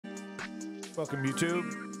Welcome,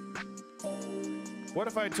 YouTube. What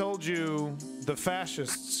if I told you the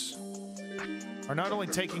fascists are not only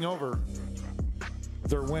taking over,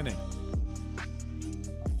 they're winning?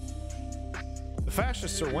 The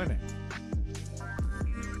fascists are winning.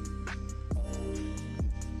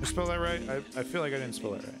 Did I spell that right? I feel like I didn't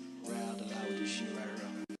spell that right.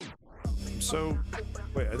 So,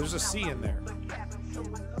 wait, there's a C in there.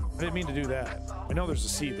 I didn't mean to do that. I know there's a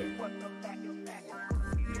C there.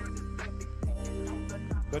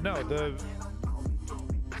 But no,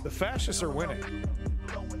 the fascists are winning.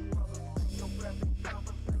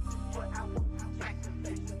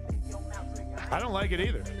 I don't like it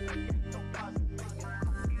either.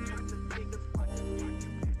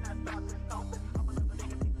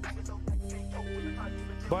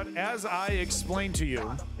 But as I explained to you,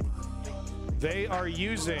 they are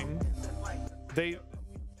using, the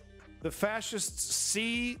fascists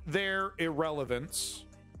see their irrelevance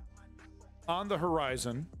on the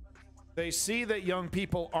horizon. They see that young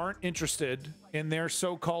people aren't interested in their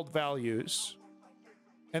so-called values,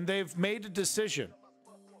 and they've made a decision.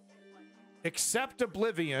 Accept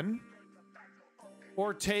oblivion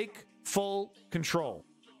or take full control.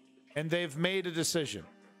 And they've made a decision.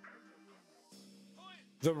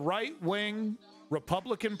 The right-wing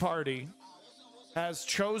Republican Party has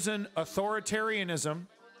chosen authoritarianism,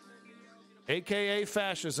 aka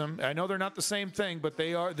fascism. I know they're not the same thing, but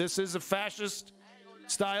they are. This is a fascist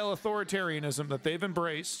style authoritarianism that they've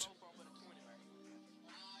embraced.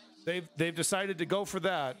 They've decided to go for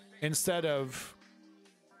that instead of,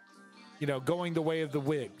 you know, going the way of the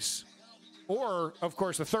Whigs. Or, of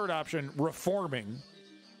course, the third option, reforming.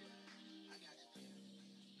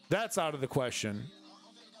 That's out of the question.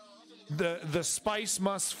 The spice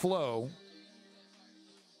must flow.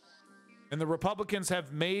 And the Republicans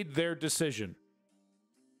have made their decision.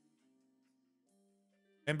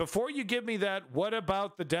 And before you give me that, what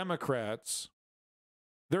about the Democrats?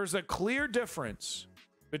 There's a clear difference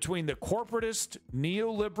between the corporatist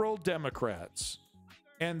neoliberal Democrats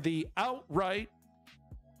and the outright,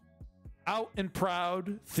 out and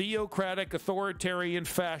proud, theocratic, authoritarian,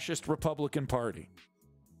 fascist Republican Party.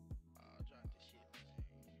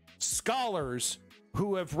 Scholars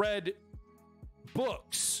who have read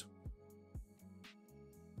books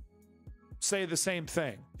say the same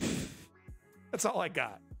thing. That's all I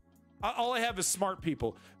got. All I have is smart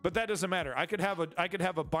people, but that doesn't matter. I could have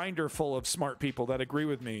a binder full of smart people that agree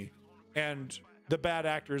with me, and the bad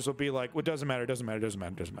actors will be like, well, it doesn't matter, doesn't matter, doesn't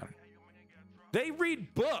matter, doesn't matter. They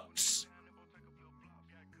read books.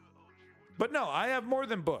 But no, I have more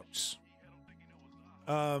than books.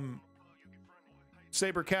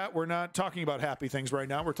 Saber Cat, we're not talking about happy things right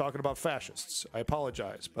now. We're talking about fascists. I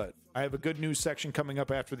apologize, but I have a good news section coming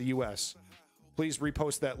up after the U.S. Please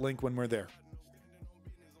repost that link when we're there.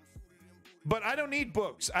 But I don't need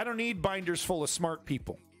books. I don't need binders full of smart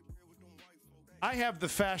people. I have the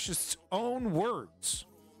fascists' own words.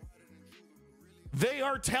 They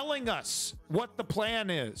are telling us what the plan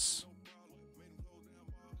is.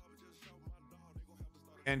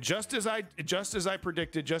 And just as I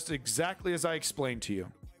predicted, just exactly as I explained to you,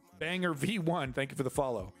 Banger V1, thank you for the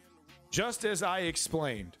follow. Just as I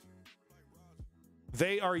explained,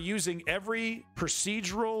 they are using every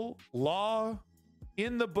procedural law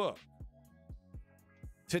in the book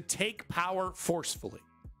to take power forcefully,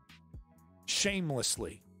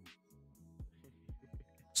 shamelessly.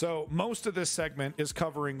 So most of this segment is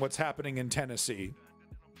covering what's happening in Tennessee,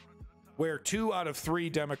 where 2 out of 3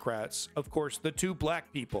 Democrats, of course, the 2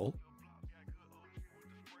 black people,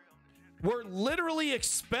 were literally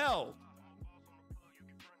expelled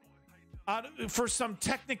for some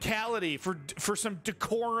technicality, for some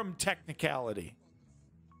decorum technicality.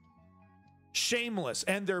 Shameless.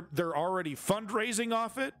 And they're already fundraising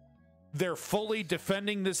off it. They're fully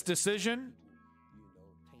defending this decision.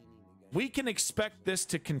 We can expect this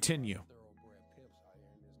to continue.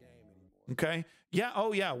 Okay? Yeah,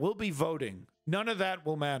 oh yeah, we'll be voting. None of that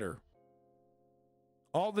will matter.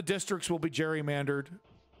 All the districts will be gerrymandered.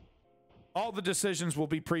 All the decisions will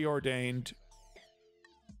be preordained.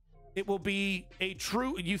 It will be a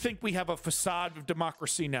true... You think we have a facade of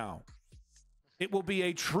democracy now? It will be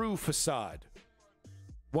a true facade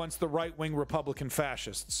once the right-wing Republican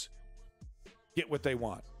fascists get what they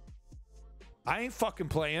want. I ain't fucking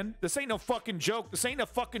playing. This ain't no fucking joke. This ain't a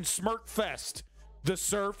fucking smirk fest. The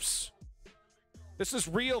serfs. This is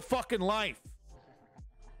real fucking life.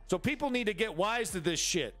 So people need to get wise to this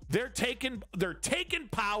shit. They're taking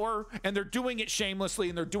power, and they're doing it shamelessly,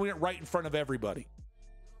 and they're doing it right in front of everybody.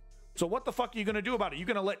 So what the fuck are you going to do about it? You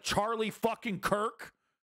going to let Charlie fucking Kirk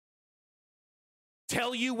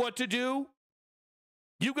tell you what to do?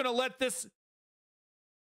 You going to let this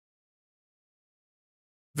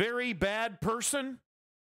very bad person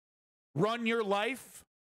run your life?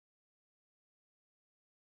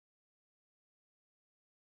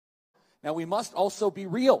 Now, we must also be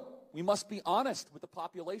real. We must be honest with the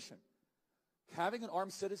population. Having an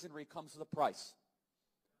armed citizenry comes with a price.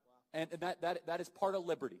 And that is part of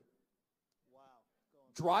liberty.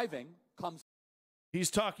 Driving comes.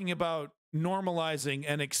 He's talking about normalizing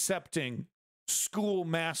and accepting school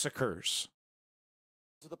massacres.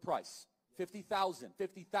 The price. 50,000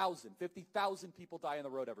 people die on the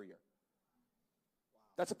road every year.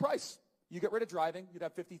 That's a price. You get rid of driving, you'd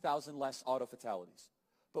have 50,000 less auto fatalities.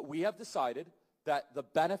 But we have decided that the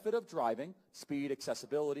benefit of driving, speed,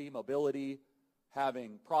 accessibility, mobility,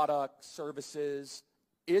 having products, services,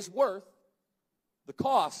 is worth the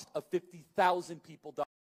cost of 50,000 people dying.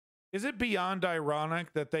 Is it beyond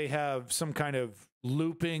ironic that they have some kind of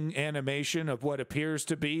looping animation of what appears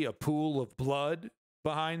to be a pool of blood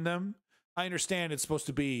behind them? I understand it's supposed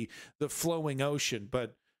to be the flowing ocean,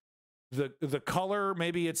 but the color,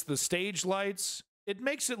 maybe it's the stage lights, it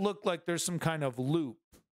makes it look like there's some kind of loop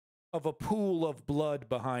of a pool of blood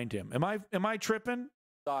behind him. Am I tripping?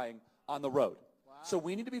 Dying on the road. Wow. So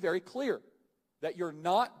we need to be very clear that you're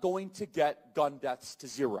not going to get gun deaths to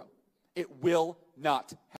zero. It will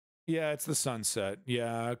not happen. Yeah, it's the sunset.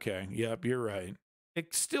 Yeah, okay. Yep, you're right.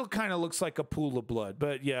 It still kind of looks like a pool of blood,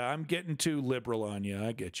 but yeah, I'm getting too liberal on you.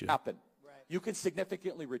 I get you. Happen. Right. You can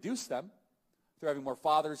significantly reduce them through having more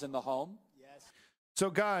fathers in the home. Yes. So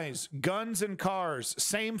guys, guns and cars,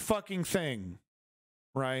 same fucking thing,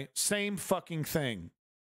 right? Same fucking thing.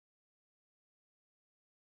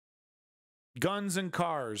 Guns and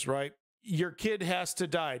cars, right? Your kid has to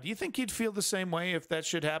die. Do you think he'd feel the same way if that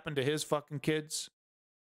should happen to his fucking kids?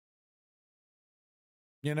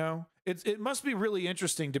 You know, it must be really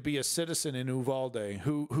interesting to be a citizen in Uvalde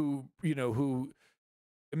who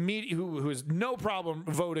has no problem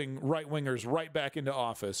voting right wingers right back into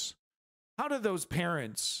office. How do those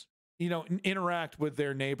parents, interact with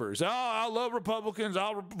their neighbors? Oh, I love Republicans.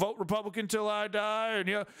 I'll vote Republican till I die.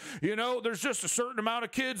 And there's just a certain amount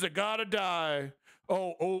of kids that gotta die.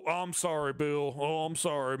 Oh, I'm sorry, Bill. Oh, I'm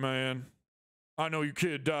sorry, man. I know your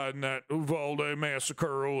kid died in that Uvalde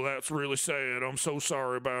massacre. Oh, that's really sad. I'm so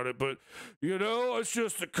sorry about it. But, it's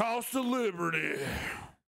just the cost of liberty.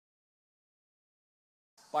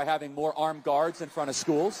 By having more armed guards in front of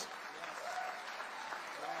schools.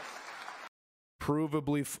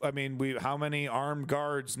 Provably, how many armed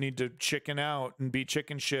guards need to chicken out and be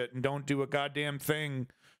chicken shit and don't do a goddamn thing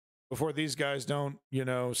before these guys don't,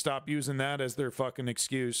 stop using that as their fucking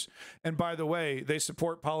excuse. And by the way, they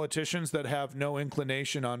support politicians that have no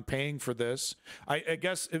inclination on paying for this. I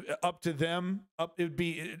guess up to them, it'd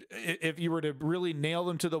be if you were to really nail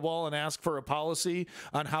them to the wall and ask for a policy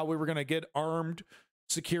on how we were going to get armed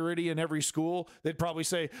security in every school, they'd probably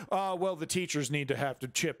say, oh, well, the teachers need to have to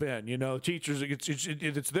chip in. Teachers,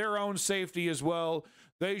 it's their own safety as well.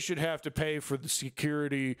 They should have to pay for the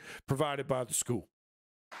security provided by the school.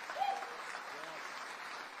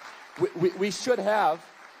 We should have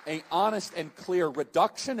an honest and clear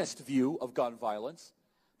reductionist view of gun violence,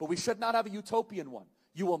 but we should not have a utopian one.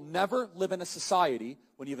 You will never live in a society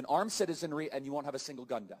when you have an armed citizenry and you won't have a single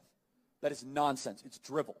gun death. That is nonsense. It's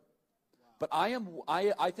drivel. But I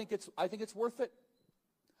think it's worth it.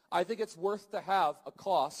 I think it's worth to have a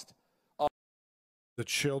cost of the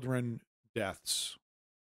children deaths.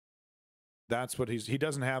 That's what he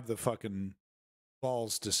doesn't have the fucking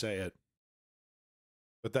balls to say it.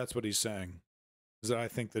 But that's what he's saying, is that I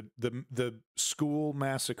think that the school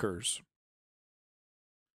massacres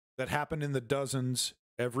that happen in the dozens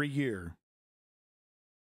every year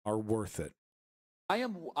are worth it. I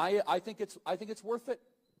think it's worth it.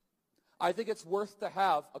 I think it's worth to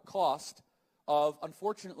have a cost of,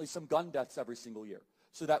 unfortunately, some gun deaths every single year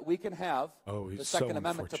so that we can have the Second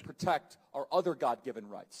Amendment to protect our other God-given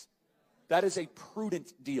rights. That is a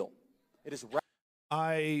prudent deal. It is.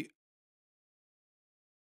 I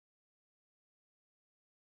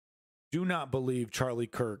do not believe Charlie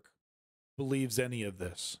Kirk believes any of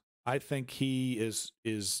this. I think he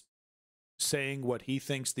is saying what he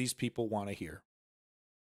thinks these people want to hear.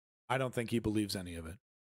 I don't think he believes any of it.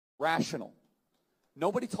 Rational.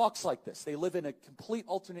 Nobody talks like this. They live in a complete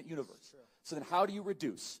alternate universe. Sure. So then how do you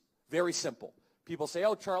reduce? Very simple. People say,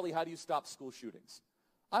 oh, Charlie, how do you stop school shootings?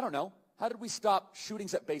 I don't know. How did we stop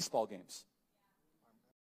shootings at baseball games?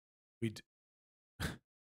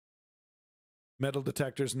 Metal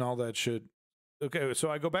detectors and all that shit. Okay, so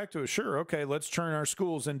I go back to it. Sure, okay, let's turn our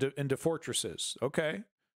schools into fortresses. Okay.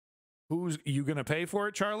 Who's you going to pay for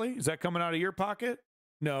it, Charlie? Is that coming out of your pocket?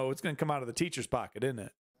 No, it's going to come out of the teacher's pocket, isn't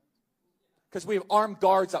it? Because we have armed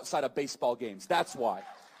guards outside of baseball games. That's why.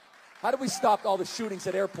 How do we stop all the shootings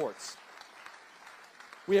at airports?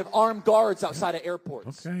 We have armed guards outside of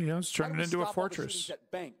airports. Okay, yeah, it's turning into a fortress. At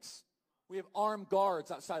banks? We have armed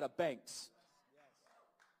guards outside of banks.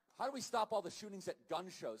 How do we stop all the shootings at gun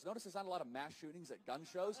shows? Notice there's not a lot of mass shootings at gun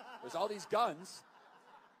shows. There's all these guns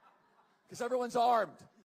because everyone's armed.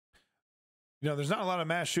 You know, there's not a lot of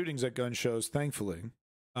mass shootings at gun shows, thankfully.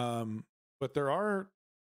 But there are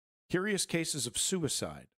curious cases of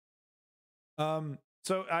suicide.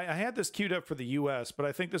 So I had this queued up for the U.S., but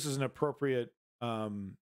I think this is an appropriate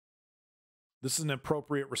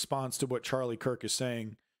response to what Charlie Kirk is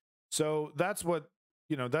saying. So that's what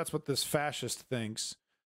this fascist thinks.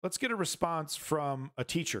 Let's get a response from a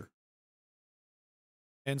teacher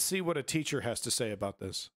and see what a teacher has to say about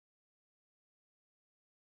this.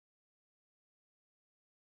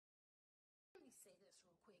 Let me say this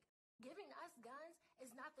real quick. Giving us guns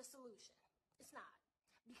is not the solution. It's not.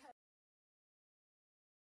 Because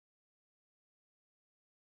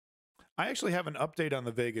I actually have an update on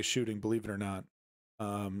the Vegas shooting, believe it or not.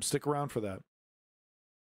 Stick around for that.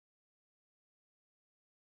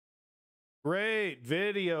 Great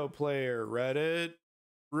video player, Reddit.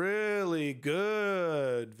 Really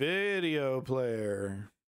good video player.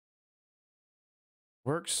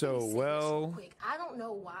 Works so well. I don't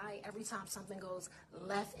know why every time something goes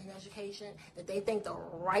left in education that they think the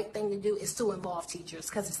right thing to do is to involve teachers,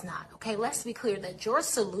 because it's not. Okay, let's be clear that your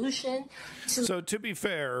solution to... So to be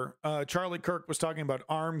fair, Charlie Kirk was talking about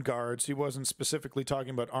armed guards. He wasn't specifically talking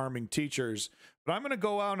about arming teachers. But I'm going to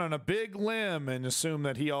go out on a big limb and assume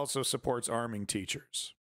that he also supports arming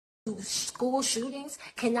teachers. School shootings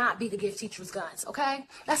cannot be to give teachers guns, okay?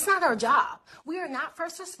 That's not our job. We are not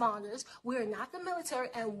first responders. We are not the military.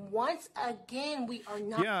 And once again, we are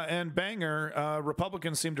not... Yeah, and banger,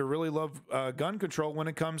 Republicans seem to really love gun control when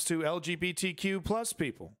it comes to LGBTQ plus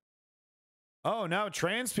people. Oh, now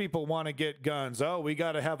trans people want to get guns. Oh, we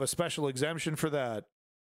got to have a special exemption for that.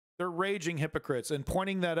 They're raging hypocrites, and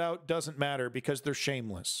pointing that out doesn't matter because they're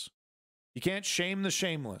shameless. You can't shame the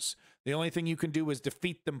shameless. The only thing you can do is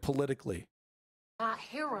defeat them politically. Not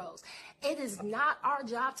heroes. It is not our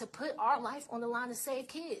job to put our life on the line to save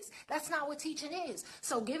kids. That's not what teaching is.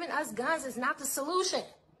 So giving us guns is not the solution.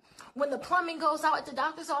 When the plumbing goes out at the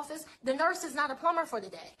doctor's office, the nurse is not a plumber for the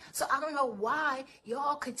day. So I don't know why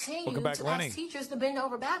y'all continue to ask teachers to bend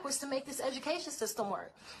over backwards to make this education system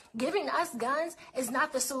work. Giving us guns is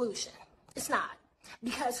not the solution. It's not.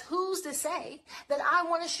 Because who's to say that I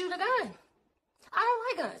want to shoot a gun? I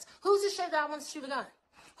don't like guns. Who's to say that I want to shoot a gun?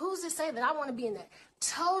 Who's to say that I want to be in that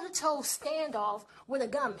toe-to-toe standoff with a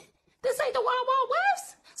gunman? This ain't the Wild Wild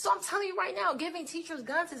West. So I'm telling you right now, giving teachers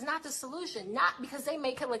guns is not the solution. Not because they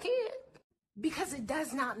may kill a kid. Because it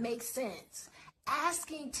does not make sense.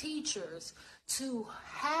 Asking teachers to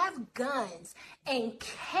have guns in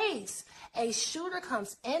case a shooter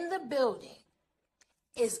comes in the building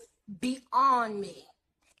is beyond me.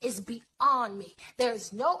 Is beyond me.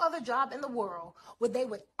 There's no other job in the world where they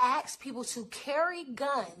would ask people to carry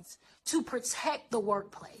guns to protect the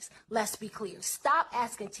workplace. Let's be clear. Stop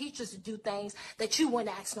asking teachers to do things that you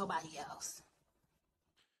wouldn't ask nobody else.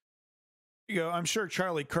 You know, I'm sure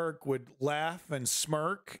Charlie Kirk would laugh and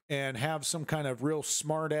smirk and have some kind of real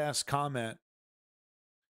smart-ass comment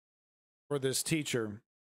for this teacher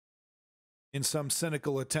in some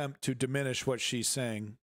cynical attempt to diminish what she's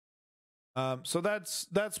saying. So that's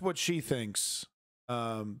what she thinks.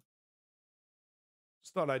 Just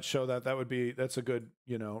thought I'd show that. That's a good,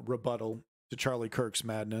 rebuttal to Charlie Kirk's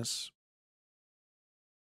madness.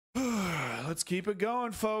 Let's keep it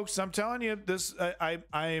going, folks. I'm telling you, this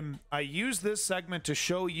I use this segment to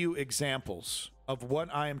show you examples of what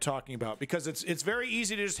I am talking about, because it's very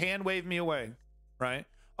easy to just hand wave me away, right?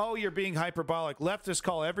 Oh, you're being hyperbolic. Leftists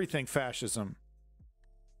call everything fascism.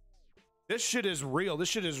 This shit is real. This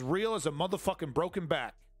shit is real as a motherfucking broken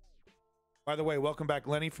back. By the way, welcome back,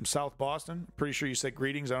 Lenny from South Boston. Pretty sure you said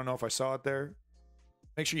greetings. I don't know if I saw it there.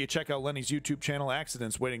 Make sure you check out Lenny's YouTube channel,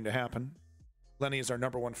 Accidents Waiting to Happen. Lenny is our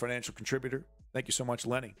 #1 financial contributor. Thank you so much,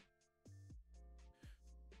 Lenny.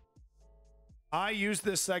 I use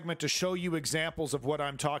this segment to show you examples of what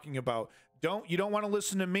I'm talking about. You don't want to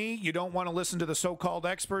listen to me? You don't want to listen to the so-called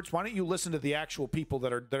experts? Why don't you listen to the actual people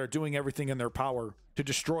that are doing everything in their power to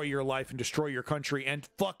destroy your life and destroy your country and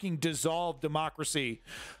fucking dissolve democracy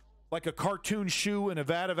like a cartoon shoe in a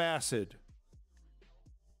vat of acid?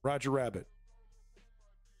 Roger Rabbit.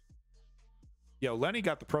 Yo, Lenny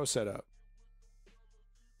got the pro set up.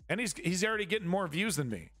 And he's already getting more views than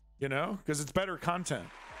me, because it's better content.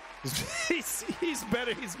 he's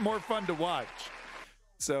better. He's more fun to watch.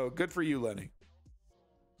 So good for you, Lenny.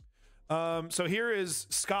 So here is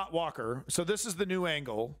Scott Walker. So this is the new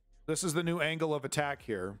angle. This is the new angle of attack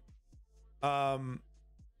here.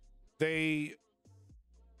 This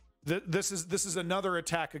is another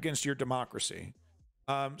attack against your democracy.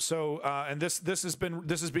 And this is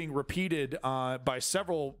being repeated by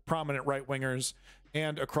several prominent right wingers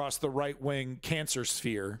and across the right wing cancer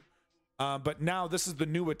sphere. But now this is the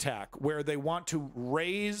new attack where they want to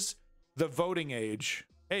raise the voting age.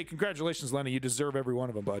 Hey, congratulations, Lenny. You deserve every one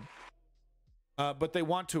of them, bud. But they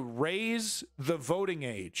want to raise the voting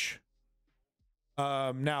age.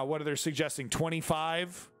 Now, what are they suggesting?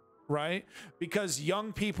 25, right? Because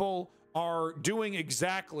young people are doing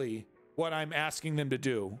exactly what I'm asking them to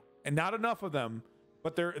do. And not enough of them,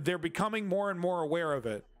 but they're becoming more and more aware of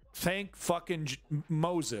it. Thank fucking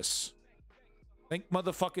Moses. Thank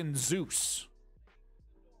motherfucking Zeus.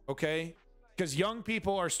 Okay? Because young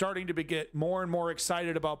people are starting to get more and more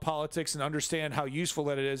excited about politics and understand how useful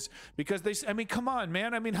that it is. Because I mean, come on,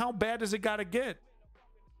 man. I mean, how bad does it got to get?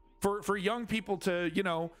 For young people to, you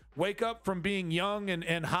know, wake up from being young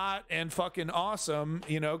and hot and fucking awesome,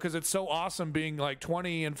 you know, because it's so awesome being like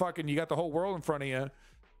 20 and fucking you got the whole world in front of you,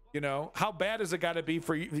 you know. How bad has it got to be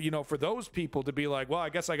for, you know, for those people to be like, well, I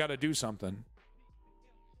guess I got to do something.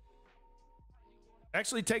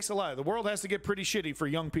 Actually takes a lot. The world has to get pretty shitty for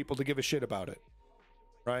young people to give a shit about it,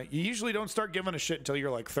 right? You usually don't start giving a shit until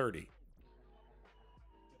you're like 30.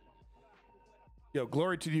 Yo,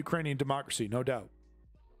 glory to the Ukrainian democracy, no doubt.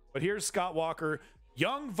 But here's Scott Walker.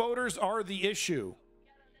 Young voters are the issue.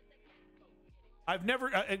 I've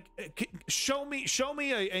never show me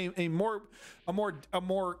a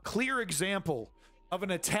more clear example of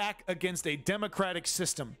an attack against a democratic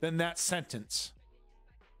system than that sentence.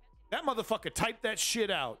 That motherfucker typed that shit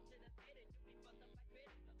out.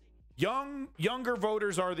 Younger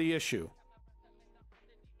voters are the issue.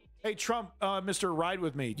 Hey, Trump, Mr. Ride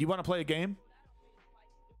With Me, do you want to play a game?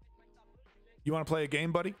 You want to play a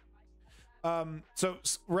game, buddy? So,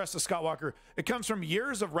 rest of Scott Walker. It comes from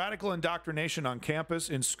years of radical indoctrination on campus,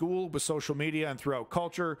 in school, with social media, and throughout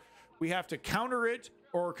culture. We have to counter it,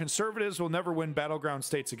 or conservatives will never win battleground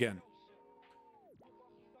states again.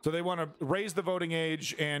 So they want to raise the voting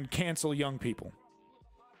age and cancel young people.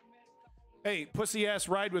 Hey, pussy ass,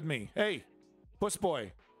 ride with me. Hey, puss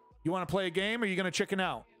boy, you want to play a game or are you going to chicken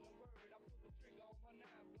out?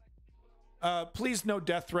 Please no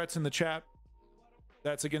death threats in the chat.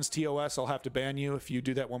 That's against TOS. I'll have to ban you if you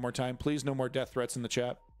do that one more time. Please no more death threats in the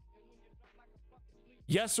chat.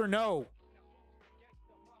 Yes or no?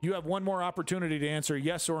 You have one more opportunity to answer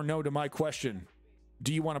yes or no to my question.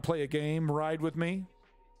 Do you want to play a game, ride with me?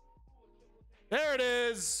 There it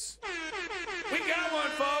is. We got one,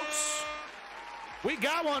 folks. We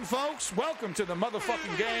got one, folks. Welcome to the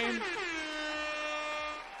motherfucking game.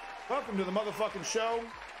 Welcome to the motherfucking show.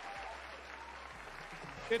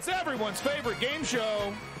 It's everyone's favorite game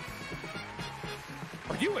show.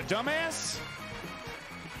 Are you a dumbass?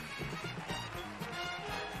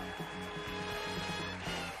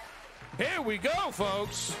 Here we go,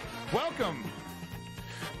 folks. Welcome.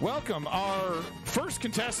 Welcome, our first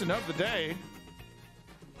contestant of the day.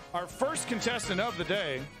 Our first contestant of the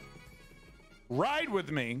day, ride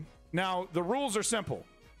with me. Now, the rules are simple.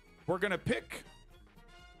 We're going to pick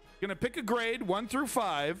a grade 1 through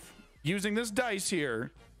 5 using this dice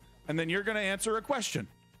here, and then you're going to answer a question.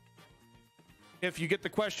 If you get the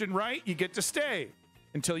question right, you get to stay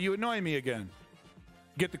until you annoy me again.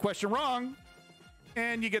 Get the question wrong,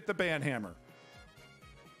 and you get the ban hammer.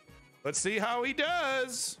 Let's see how he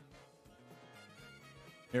does.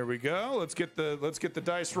 Here we go. Let's get the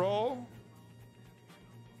dice roll.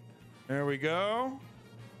 There we go.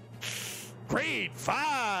 Grade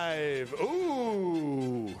 5.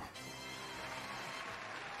 Ooh.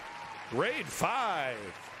 Grade 5.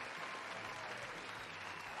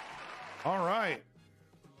 All right.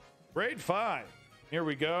 Grade 5. Here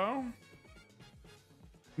we go.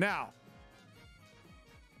 Now.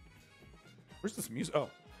 Where's this music? Oh.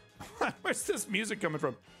 Where's this music coming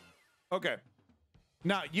from? Okay.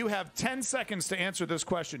 Now, you have 10 seconds to answer this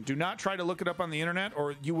question. Do not try to look it up on the internet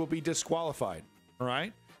or you will be disqualified. All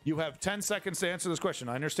right? You have 10 seconds to answer this question.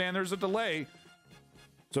 I understand there's a delay,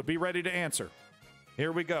 so be ready to answer.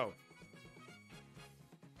 Here we go.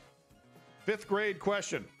 5th grade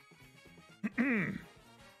question.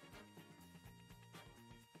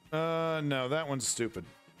 No, that one's stupid.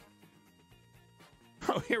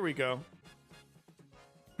 Oh, here we go.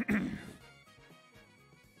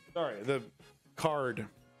 Sorry, the card.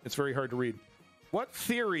 It's very hard to read. What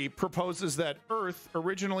theory proposes that Earth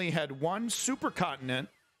originally had one supercontinent,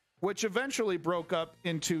 which eventually broke up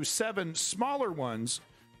into 7 smaller ones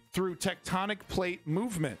through tectonic plate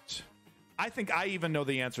movement? I think I even know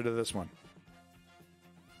the answer to this one.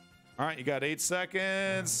 All right, you got 8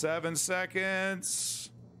 seconds, 7 seconds.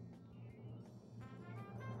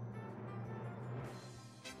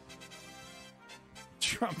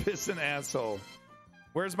 Trump is an asshole.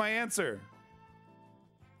 Where's my answer?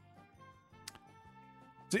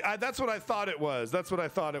 See, that's what I thought it was. That's what I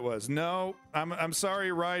thought it was. No, I'm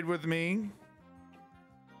sorry, ride with me.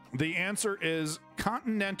 The answer is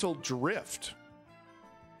continental drift.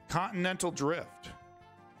 Continental drift.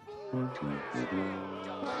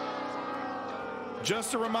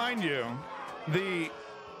 Just to remind you, the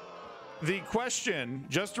question,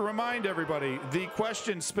 just to remind everybody, the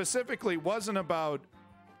question specifically wasn't about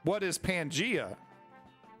what is Pangea.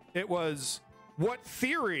 It was what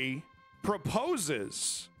theory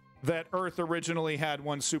proposes that Earth originally had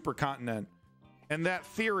one supercontinent, and that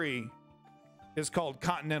theory is called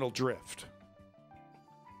continental drift.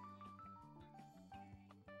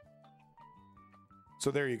 So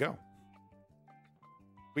there you go.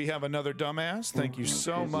 We have another dumbass. Thank you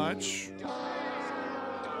so much.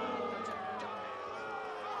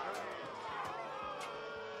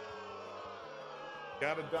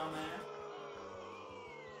 Got a dumbass.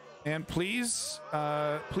 And please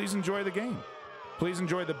enjoy the game. Please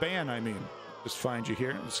enjoy the ban, I mean. Just find you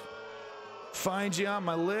here. Just find you on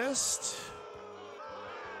my list.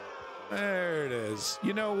 There it is.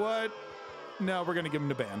 You know what? No, we're going to give him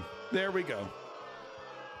the ban. There we go.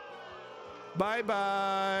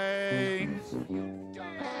 Bye-bye.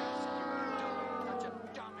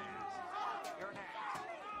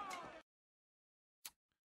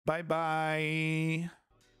 Bye-bye.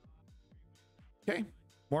 Okay.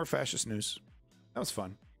 More fascist news. That was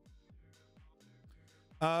fun.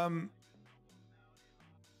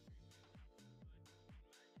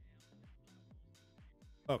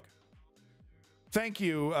 Okay. Thank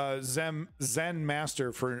you, Zen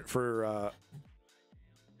Master, for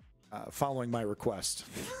following my request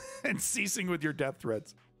and ceasing with your death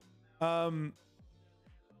threats. So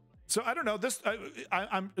I don't know. This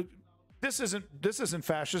isn't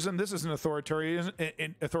fascism. This isn't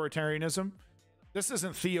authoritarianism. This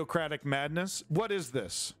isn't theocratic madness. What is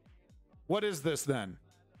this? What is this then?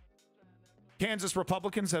 Kansas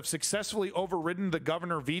Republicans have successfully overridden the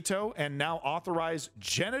governor veto and now authorize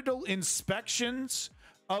genital inspections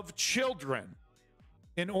of children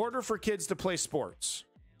in order for kids to play sports.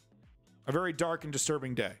 A very dark and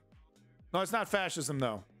disturbing day. No, it's not fascism,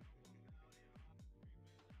 though.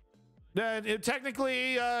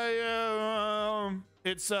 Technically,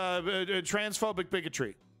 it's transphobic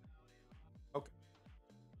bigotry. Okay.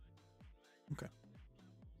 Okay.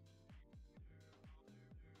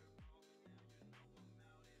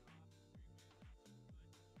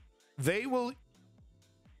 They will,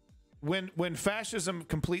 when fascism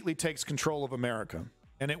completely takes control of America,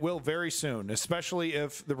 and it will very soon, especially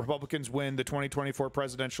if the Republicans win the 2024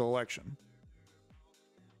 presidential election,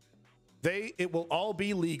 it will all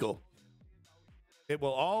be legal. It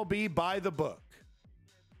will all be by the book.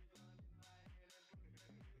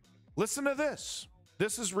 Listen to this.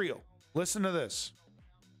 This is real. Listen to this.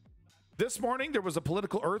 This morning, there was a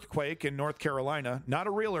political earthquake in North Carolina. Not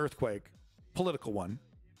a real earthquake, political one.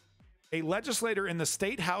 A legislator in the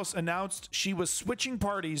state house announced she was switching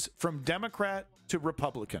parties from Democrat to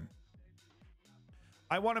Republican.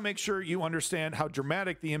 I want to make sure you understand how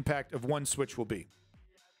dramatic the impact of one switch will be.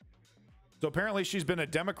 So apparently she's been a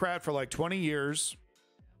Democrat for like 20 years.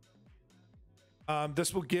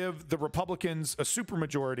 This will give the Republicans a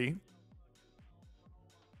supermajority.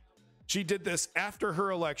 She did this after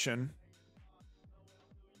her election.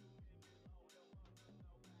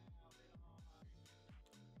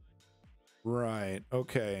 Right.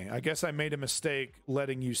 Okay. I guess I made a mistake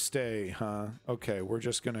letting you stay, huh? Okay. We're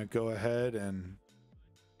just going to go ahead and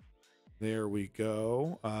there we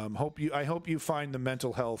go. I hope you find the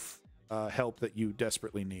mental health help that you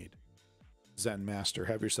desperately need. Zen Master,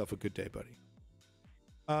 have yourself a good day, buddy.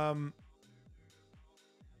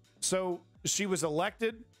 So she was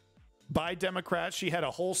elected by Democrats. She had a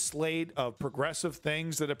whole slate of progressive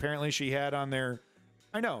things that apparently she had on there.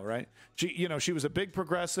 I know, right? She was a big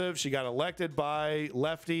progressive. She got elected by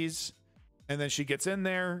lefties, and then she gets in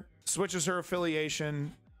there, switches her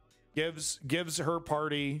affiliation, gives her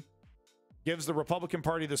party, gives the Republican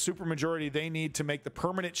Party the supermajority they need to make the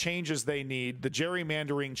permanent changes they need, the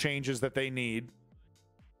gerrymandering changes that they need,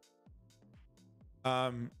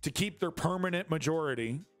 to keep their permanent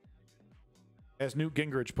majority, as Newt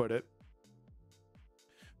Gingrich put it.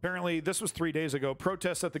 Apparently, this was 3 days ago.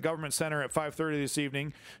 Protests at the government center at 5:30 this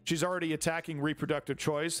evening. She's already attacking reproductive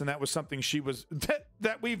choice, and that was something she was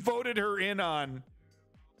that we voted her in on.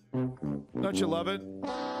 Don't you love it?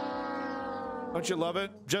 Don't you love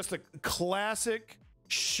it? Just a classic,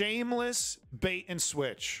 shameless bait and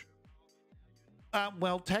switch.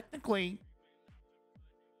 Well, technically,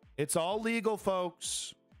 it's all legal,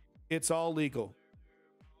 folks. It's all legal.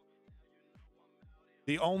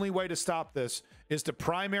 The only way to stop this is to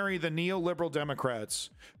primary the neoliberal Democrats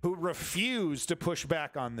who refuse to push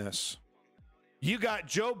back on this. You got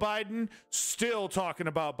Joe Biden still talking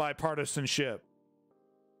about bipartisanship.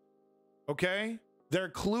 Okay? They're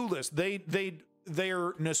clueless.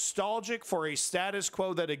 They're nostalgic for a status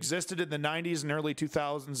quo that existed in the 90s and early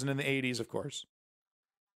 2000s and in the 80s, of course.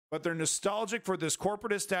 But they're nostalgic for this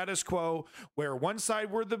corporatist status quo where one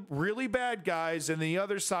side were the really bad guys and the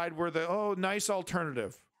other side were the, oh, nice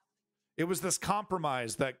alternative. It was this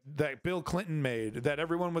compromise that Bill Clinton made that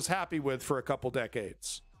everyone was happy with for a couple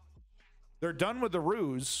decades. They're done with the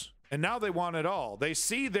ruse, and now they want it all. They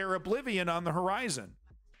see their oblivion on the horizon.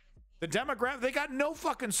 The demographic, they got no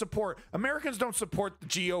fucking support. Americans don't support the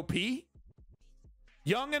GOP.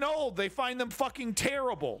 Young and old, they find them fucking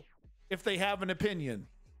terrible if they have an opinion.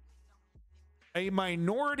 A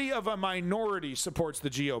minority of a minority supports the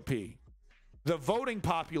GOP. The voting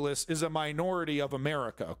populace is a minority of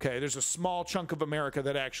America, okay? There's a small chunk of America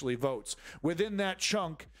that actually votes. Within that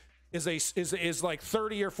chunk is like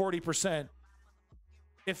 30 or 40%.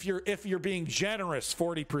 If you're being generous,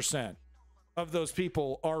 40% of those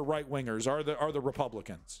people are right-wingers, are the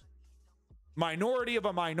Republicans. Minority of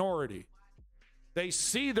a minority. They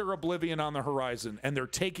see their oblivion on the horizon and they're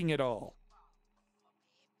taking it all.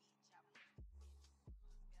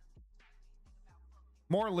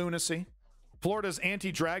 More lunacy. Florida's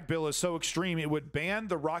anti-drag bill is so extreme it would ban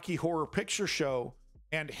the Rocky Horror Picture Show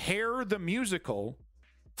and Hair the Musical.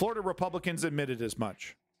 Florida Republicans admitted as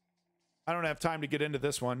much. I don't have time to get into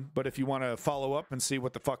this one, but if you want to follow up and see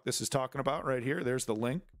what the fuck this is talking about right here, there's the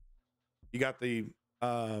link. You got the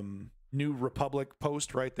New Republic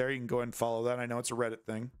post right there. You can go ahead and follow that. I know it's a Reddit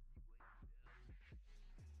thing.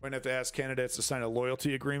 We're going to have to ask candidates to sign a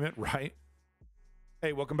loyalty agreement, right?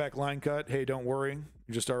 Hey, welcome back, Line Cut. Hey, don't worry.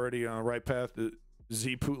 You're just already on the right path to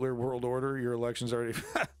Z Putler World Order. Your election's already...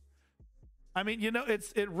 I mean, you know,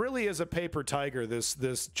 it really is a paper tiger,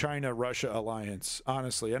 this China-Russia alliance,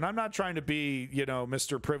 honestly. And I'm not trying to be, you know,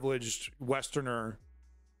 Mr. Privileged Westerner.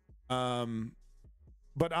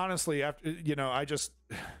 But honestly, after, you know, I just...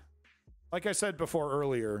 Like I said before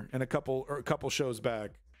earlier, in a couple shows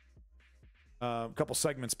back, a couple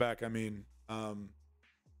segments back, I mean...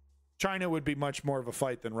 China would be much more of a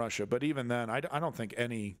fight than Russia, but even then, I don't think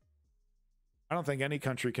any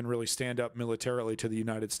country can really stand up militarily to the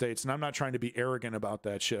United States. And I'm not trying to be arrogant about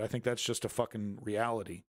that shit. I think that's just a fucking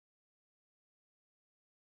reality.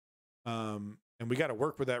 And we got to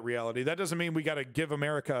work with that reality. That doesn't mean we got to give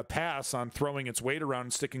America a pass on throwing its weight around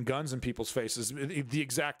and sticking guns in people's faces. The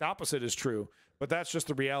exact opposite is true, but that's just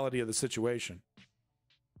the reality of the situation.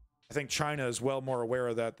 I think China is well more aware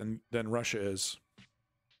of that than Russia is.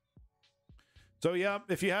 So, yeah,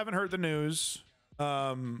 if you haven't heard the news,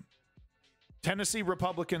 Tennessee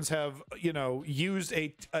Republicans have, you know, used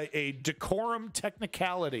a decorum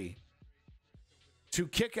technicality to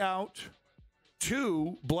kick out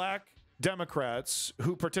 2 black Democrats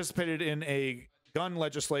who participated in a gun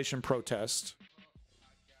legislation protest.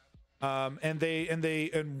 And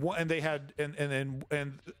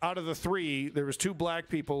out of the 3, there was 2 black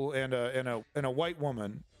people and a white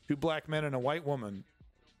woman, 2 black men and a white woman.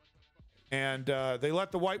 And they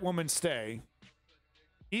let the white woman stay.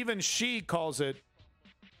 Even she calls it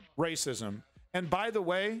racism. And by the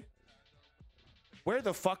way, where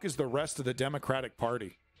the fuck is the rest of the Democratic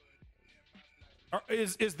Party?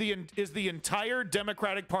 Is the entire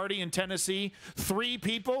Democratic Party in Tennessee 3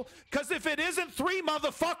 people? Because if it isn't 3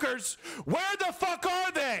 motherfuckers, where the fuck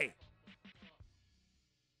are they?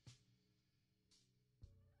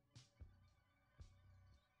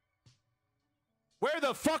 Where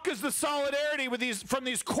the fuck is the solidarity with from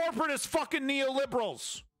these corporatist fucking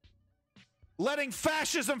neoliberals? Letting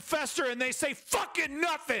fascism fester and they say fucking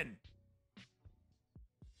nothing.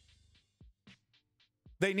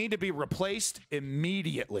 They need to be replaced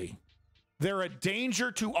immediately. They're a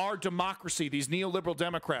danger to our democracy, these neoliberal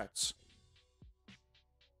Democrats.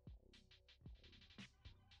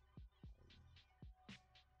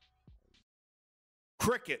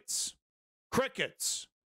 Crickets. Crickets.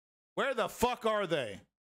 Where the fuck are they?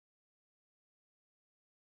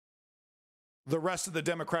 The rest of the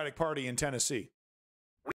Democratic Party in Tennessee.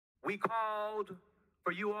 We called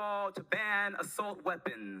for you all to ban assault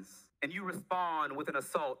weapons, and you respond with an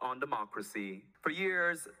assault on democracy. For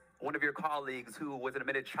years, one of your colleagues who was an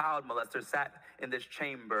admitted child molester sat in this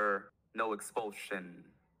chamber, no expulsion.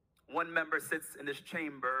 One member sits in this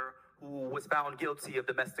chamber who was found guilty of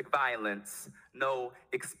domestic violence. No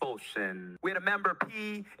expulsion. We had a member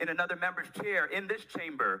pee in another member's chair in this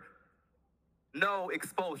chamber. No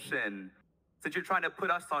expulsion. Since you're trying to put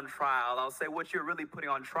us on trial, I'll say what you're really putting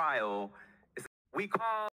on trial is we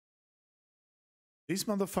call These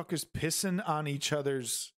motherfuckers pissing on each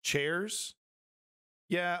other's chairs?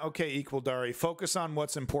 Yeah, okay, Equaldari. Focus on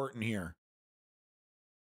what's important here.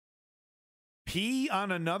 Pee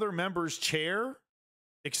on another member's chair?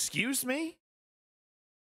 Excuse me?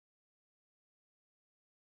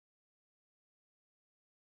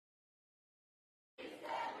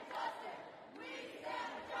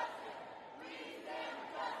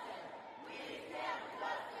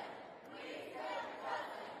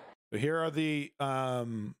 Here are the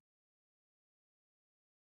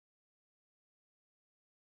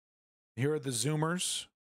Zoomers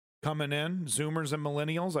coming in. Zoomers and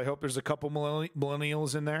millennials. I hope there's a couple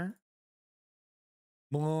millennials in there.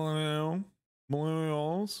 Millennials.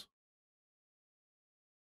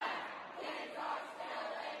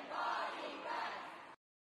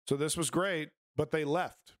 So this was great, but they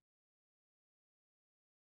left.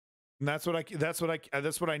 And that's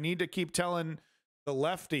what I need to keep telling the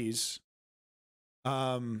lefties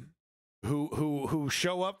who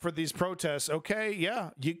show up for these protests. Okay,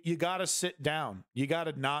 yeah, you got to sit down. You got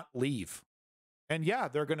to not leave. And yeah,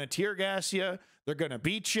 they're going to tear gas you. They're going to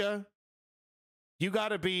beat you. You got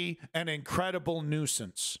to be an incredible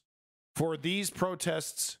nuisance for these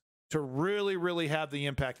protests to really, really have the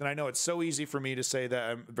impact. And I know it's so easy for me to say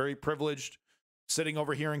that. I'm very privileged sitting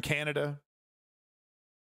over here in Canada,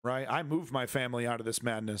 right? I moved my family out of this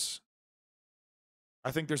madness. I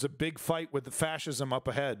think there's a big fight with the fascism up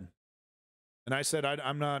ahead. And I said,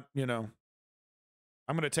 I'm not, I'm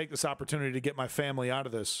going to take this opportunity to get my family out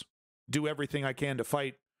of this, do everything I can to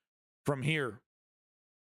fight from here.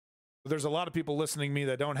 But there's a lot of people listening to me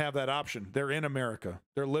that don't have that option. They're in America.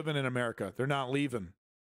 They're living in America. They're not leaving.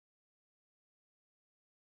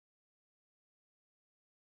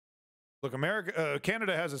 Look,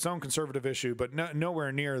 Canada has its own conservative issue, but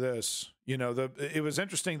nowhere near this. It was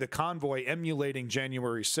interesting, the convoy emulating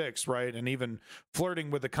January 6th, right? And even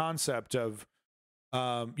flirting with the concept of,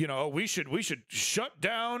 we should shut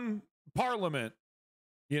down Parliament.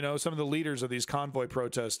 Some of the leaders of these convoy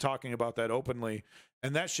protests talking about that openly,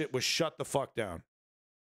 and that shit was shut the fuck down.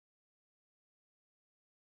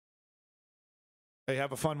 Hey,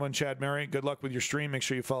 have a fun one, Chad Mary. Good luck with your stream. Make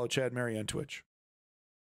sure you follow Chad Mary on Twitch.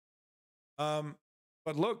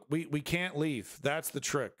 But look, we can't leave. That's the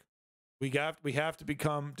trick. We have to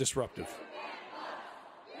become disruptive.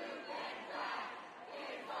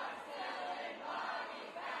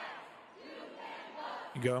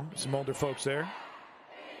 You go. Some older folks there.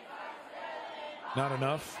 Not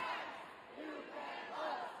enough.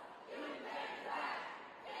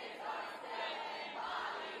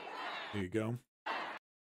 There you go.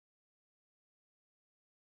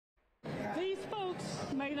 These folks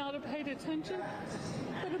may not have paid attention,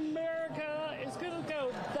 but America is going to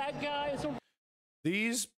go. That guy is a...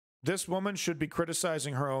 This woman should be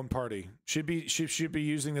criticizing her own party. She should be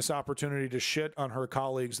using this opportunity to shit on her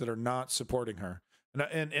colleagues that are not supporting her,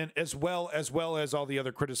 and as well as all the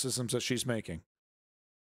other criticisms that she's making.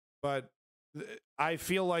 But I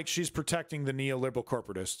feel like she's protecting the neoliberal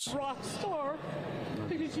corporatists. Rock star,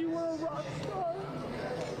 because you were a rock star,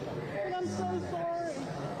 and I'm so sorry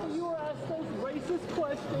that you were asked those racist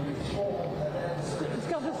questions. It's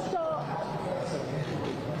got to stop.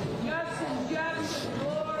 Yes and yes,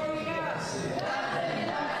 glory yes.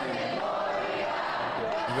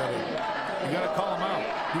 You gotta call them out.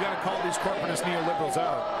 You gotta call these corporatist neoliberals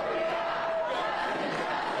out.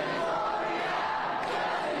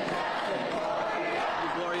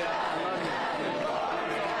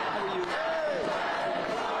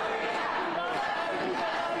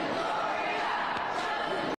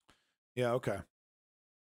 Yeah, okay.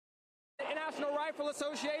 The National Rifle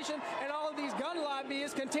Association and all of these gun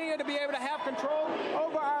lobbyists continue to be able to have control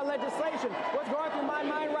over our legislation. What's going through my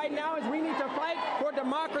mind right now is we need to fight for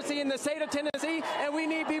democracy in the state of Tennessee, and we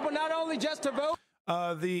need people not only just to vote.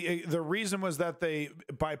 The reason was that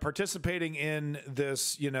by participating in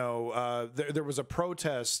this, there was a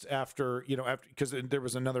protest after because there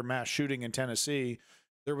was another mass shooting in Tennessee.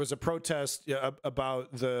 There was a protest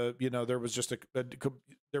about there was just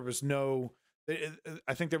there was no,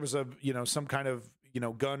 I think there was some kind of,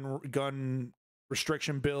 gun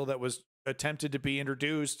restriction bill that was attempted to be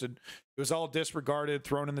introduced, and it was all disregarded,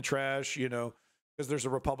 thrown in the trash, because there's a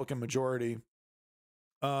Republican majority.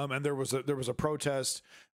 And there was a protest.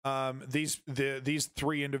 These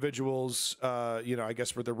three individuals, I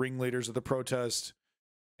guess were the ringleaders of the protest.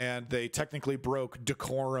 and they technically broke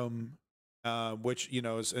decorum, which, you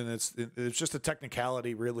know, it's just a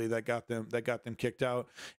technicality really that got them kicked out.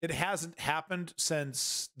 It hasn't happened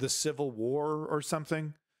since the Civil War or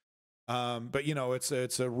something. But you know, it's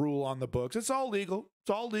a rule on the books. It's all legal. It's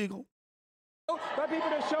all legal. For people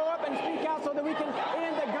to show up and speak out so that we can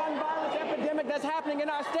end the gun violence epidemic that's happening in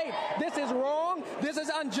our state. This is wrong, this is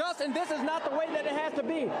unjust, and this is not the way that it has to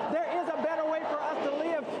be. There is a better way for us to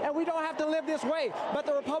live, and we don't have to live this way. But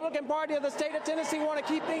the Republican Party of the state of Tennessee want to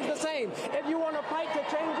keep things the same. If you want to fight to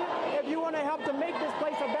change it, if you want to help to make this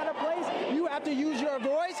place a better place, you have to use your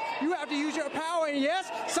voice, you have to use your power, and yes,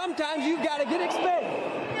 sometimes you've got to get expelled.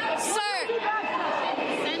 Sir,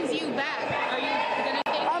 sends you back. Are you going to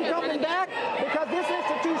take I'm coming back because this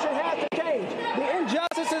institution has to change. The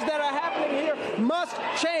injustices that are happening here must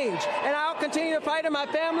change. And I'll continue to fight, and my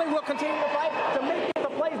family will continue to fight to make it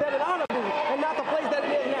the place that it ought to be and not the place that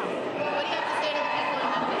it is now. What do you have to say to the people in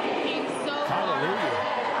Memphis who came so Hallelujah.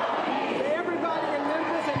 To everybody in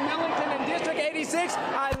Memphis and Millington and District 86,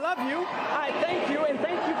 I love you, I thank you, and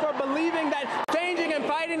thank you for believing that changing and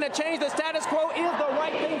fighting to change the status quo is the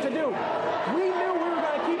right thing to do. We knew we were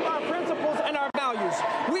going to keep our principles and our values.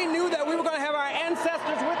 We knew that we were going to have our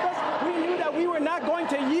ancestors with us. We knew that we were not going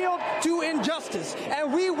to yield to injustice.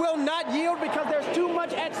 And we will not yield because there's too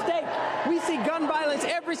much at stake. We see gun violence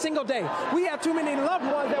every single day. We have too many loved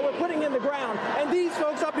ones that we're putting in the ground. And these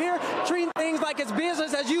folks up here treat things like it's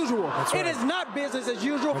business as usual. That's right. It is not business as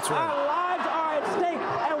usual. That's right. Our lives are at stake,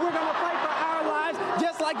 and we're going to fight for our lives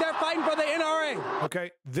just like they're fighting for the NRA.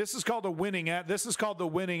 Okay, this is called the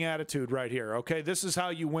winning attitude right here. Okay, this is how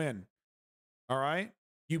you win. All right,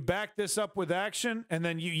 you back this up with action, and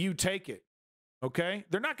then you take it. Okay,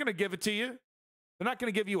 they're not going to give it to you. They're not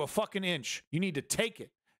going to give you a fucking inch. You need to take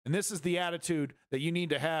it, and this is the attitude that you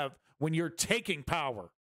need to have when you're taking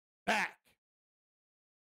power back.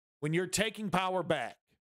 When you're taking power back.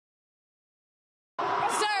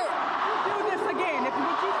 Sir, Do this again. If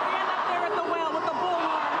would you stand up there at the well with the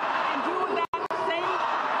bullhorn and do that same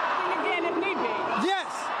thing again if need be? Yes,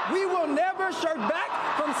 we will never shirk back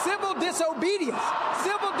from civil disobedience.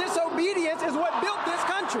 Civil disobedience is what built this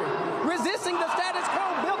country. Resisting the status quo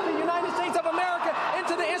built the United States of America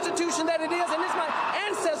into the institution that it is, and it's my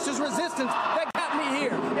ancestors' resistance that got me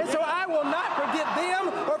here. And so I will not forget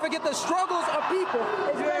them or forget the struggles of people,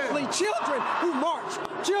 especially children who march,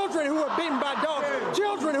 children who were beaten by dogs,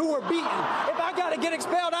 children who were beaten. If I got to get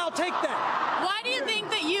expelled, I'll take that. why do you think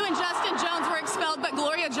that you and Justin Jones were expelled, but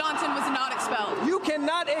Gloria Johnson was not expelled? You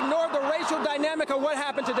cannot ignore the racial dynamic of what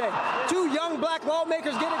happened today. 2 young black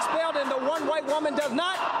lawmakers get expelled and the one white woman does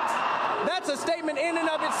not. That's a statement in and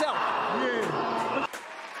of itself.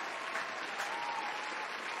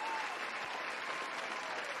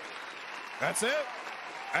 That's it.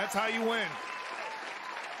 That's how you win.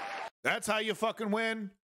 That's how you fucking win,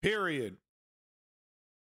 period.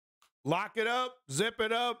 Lock it up, zip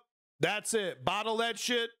it up. That's it. Bottle that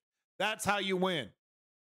shit. That's how you win.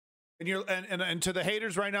 And you're and to the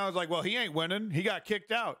haters right now, it's like, well, he ain't winning. He got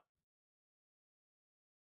kicked out.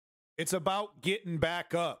 It's about getting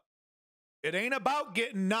back up. It ain't about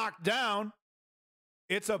getting knocked down.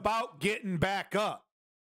 It's about getting back up.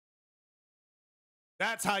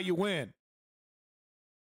 That's how you win.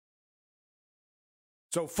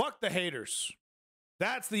 So fuck the haters.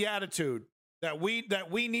 That's the attitude that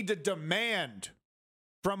we need to demand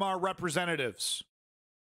from our representatives.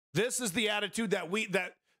 This is the attitude that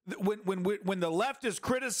when the left is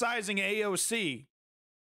criticizing AOC,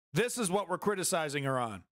 this is what we're criticizing her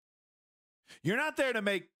on. You're not there to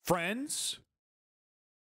make friends.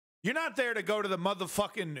 You're not there to go to the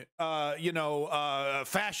motherfucking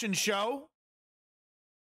fashion show.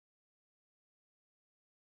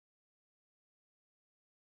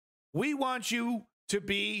 We want you to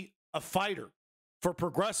be a fighter for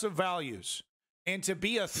progressive values and to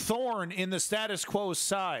be a thorn in the status quo's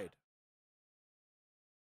side.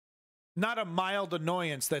 Not a mild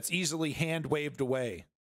annoyance that's easily hand-waved away.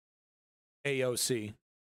 AOC.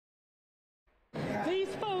 These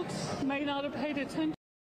folks may not have paid attention.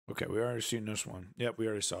 Okay, we already seen this one. Yep, we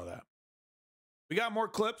already saw that. We got more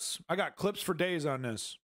clips. I got clips for days on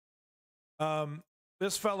this.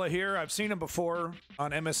 This fella here, I've seen him before on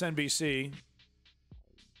MSNBC.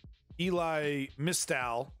 Eli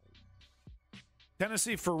Mistal.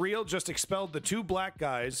 Tennessee for real just expelled the 2 black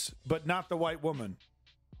guys, but not the white woman.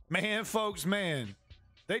 Man, folks, man.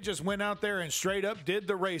 They just went out there and straight up did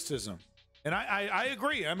the racism. And I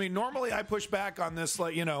agree. I mean, normally I push back on this,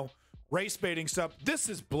 like, you know, race baiting stuff. This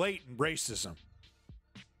is blatant racism.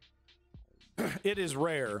 It is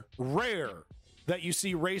rare that you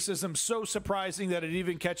see racism so surprising that it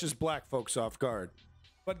even catches black folks off guard.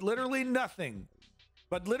 But literally nothing.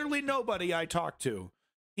 But literally nobody I talked to,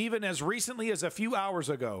 even as recently as a few hours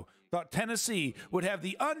ago, thought Tennessee would have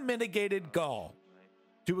the unmitigated gall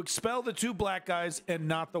to expel the 2 black guys and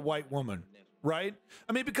not the white woman, right?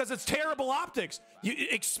 I mean, because it's terrible optics. You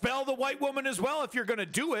expel the white woman as well if you're going to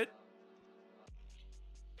do it.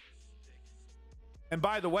 And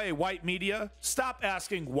by the way, white media, stop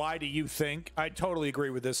asking, why do you think? I totally agree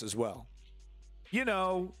with this as well. You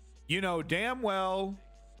know damn well.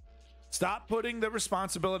 Stop putting the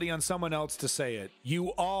responsibility on someone else to say it. You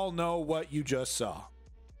all know what you just saw.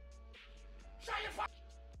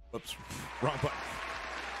 Whoops, wrong button.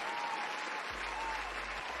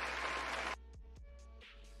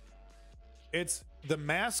 It's the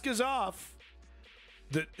mask is off.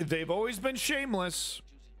 They've always been shameless.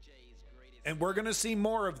 And we're going to see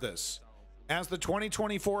more of this as the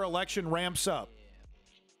 2024 election ramps up.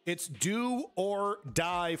 It's do or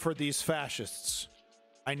die for these fascists.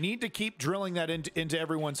 I need to keep drilling that into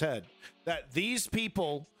everyone's head, that these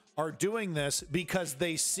people are doing this because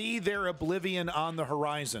they see their oblivion on the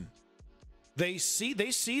horizon. They see the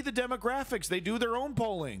demographics. They do their own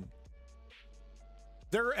polling.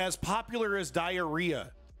 They're as popular as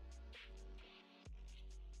diarrhea.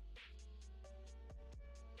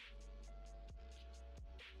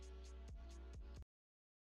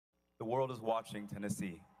 The world is watching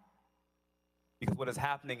Tennessee because what is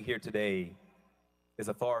happening here today is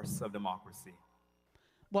a farce of democracy.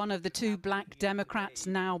 One of the 2 black Democrats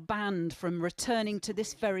now banned from returning to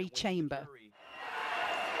this very chamber.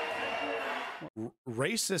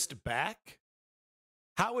 Racist back?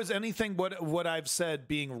 How is anything what I've said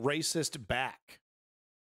being racist back?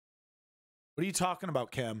 What are you talking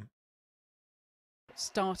about, Kim?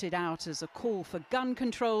 Started out as a call for gun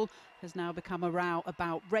control has now become a row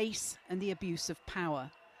about race and the abuse of power.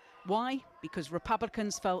 Why? Because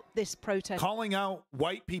Republicans felt this protest... Calling out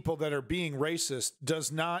white people that are being racist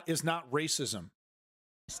is not racism.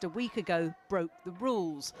 ...a week ago broke the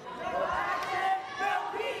rules.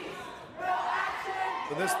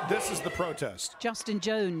 So this is the protest. Justin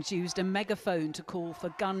Jones used a megaphone to call for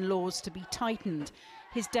gun laws to be tightened.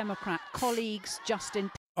 His Democrat colleagues, Justin...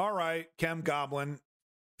 All right, Kem Goblin,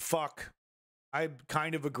 fuck. I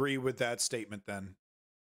kind of agree with that statement then.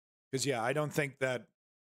 Because, yeah, I don't think that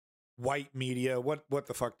white media, what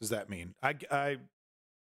the fuck does that mean? I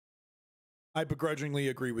begrudgingly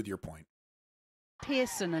agree with your point.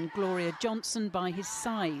 Pearson and Gloria Johnson by his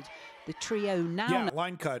side. The trio now... Yeah,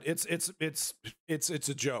 line cut. It's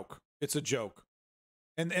a joke. It's a joke.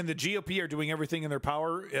 And the GOP are doing everything in their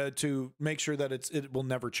power to make sure that it will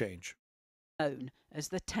never change. Known as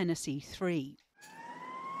the Tennessee Three.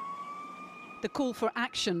 The call for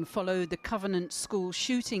action followed the Covenant School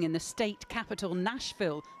shooting in the state capital,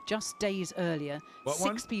 Nashville, just days earlier. What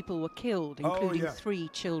one? 6 people were killed, including 3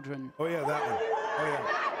 children. Oh, yeah, that one. Oh,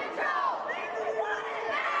 yeah.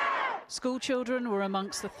 School children were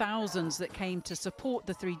amongst the thousands that came to support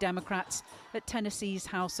the 3 Democrats at Tennessee's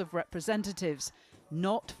House of Representatives.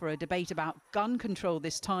 Not for a debate about gun control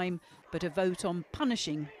this time, but a vote on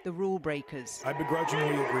punishing the rule breakers. I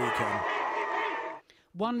begrudgingly agree, Ken.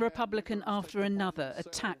 One Republican after another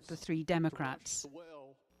attacked the 3 Democrats.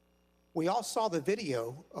 We all saw the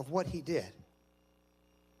video of what he did.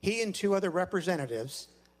 He and 2 other representatives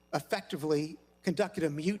effectively conducted a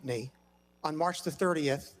mutiny on March the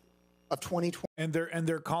 30th of 2020. And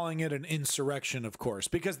they're calling it an insurrection, of course,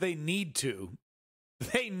 because they need to.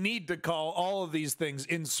 They need to call all of these things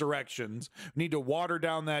insurrections. We need to water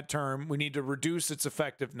down that term. We need to reduce its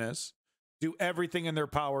effectiveness. Do everything in their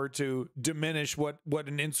power to diminish what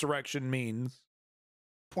an insurrection means.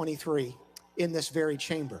 23 in this very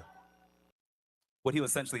chamber. What he was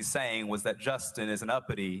essentially saying was that Justin is an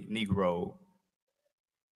uppity Negro.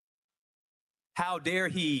 How dare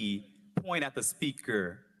he point at the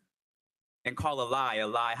speaker and call a lie a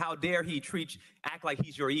lie? How dare he act like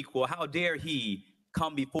he's your equal? How dare he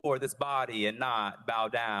come before this body and not bow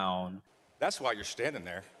down? That's why you're standing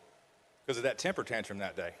there, because of that temper tantrum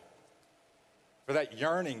that day, for that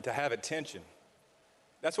yearning to have attention.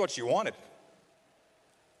 That's what you wanted.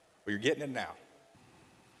 Well, you're getting it now.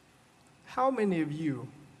 How many of you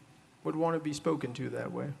would want to be spoken to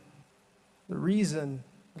that way? The reason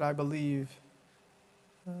that I believe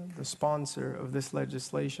the sponsor of this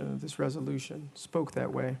legislation, of this resolution, spoke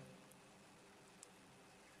that way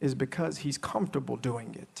is because he's comfortable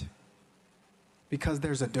doing it, because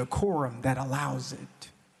there's a decorum that allows it.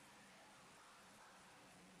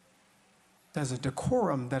 There's a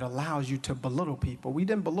decorum that allows you to belittle people. We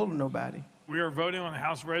didn't belittle nobody. We are voting on the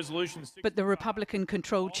House Resolution. But the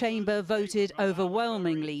Republican-controlled chamber voted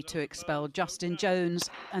overwhelmingly to expel Justin Jones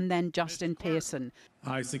and then Justin Pearson.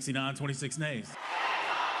 Aye, 69, 26 nays.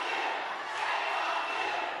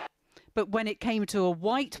 But when it came to a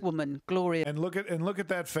white woman, Gloria... And look at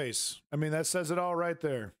that face. I mean, that says it all right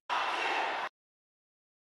there.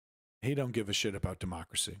 He don't give a shit about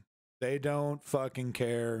democracy. They don't fucking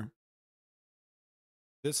care.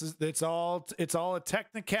 It's all a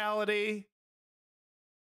technicality.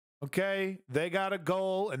 Okay? They got a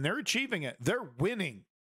goal and they're achieving it. They're winning.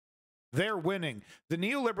 They're winning. The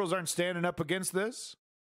neoliberals aren't standing up against this.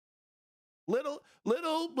 Little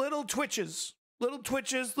twitches. Little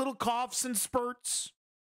twitches, little coughs and spurts,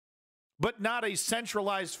 but not a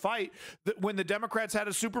centralized fight. When the Democrats had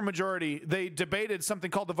a supermajority, they debated something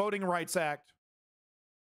called the Voting Rights Act.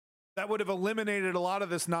 That would have eliminated a lot of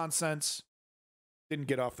this nonsense. Didn't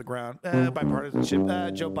get off the ground.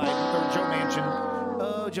 Bipartisanship. Joe Biden or Joe Manchin.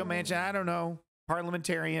 Oh, Joe Manchin. I don't know.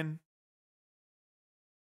 Parliamentarian.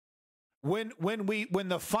 When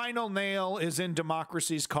the final nail is in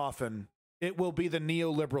democracy's coffin, it will be the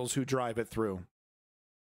neoliberals who drive it through.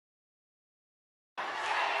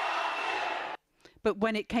 But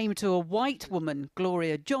when it came to a white woman,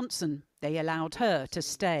 Gloria Johnson, they allowed her to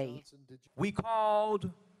stay. We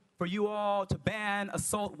called for you all to ban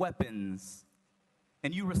assault weapons,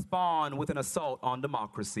 and you respond with an assault on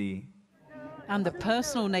democracy. And the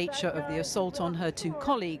personal nature of the assault on her two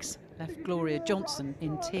colleagues left Gloria Johnson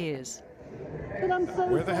in tears. And I'm so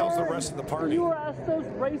Where the hell's the rest of the party? You were asked those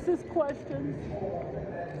racist questions.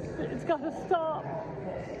 It's got to stop.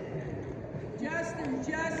 Justin,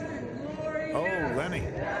 Gloria. Oh, Lenny.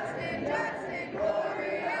 Justin,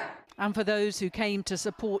 Gloria. And for those who came to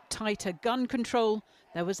support tighter gun control,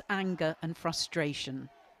 there was anger and frustration.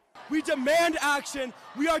 We demand action.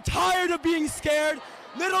 We are tired of being scared.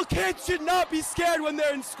 Little kids should not be scared when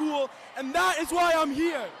they're in school, and that is why I'm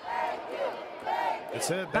here.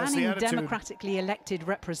 That's it. That's the Banning attitude. democratically elected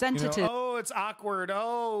representatives. You know, oh, it's awkward.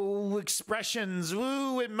 Oh, expressions.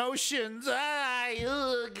 Ooh, emotions.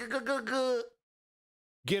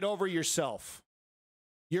 Get over yourself.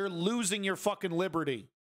 You're losing your fucking liberty.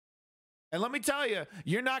 And let me tell you,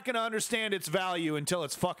 you're not going to understand its value until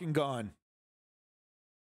it's fucking gone.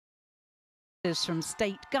 From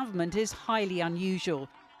state government is highly unusual.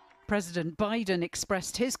 President Biden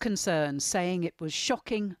expressed his concerns, saying it was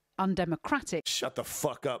shocking, undemocratic. Shut the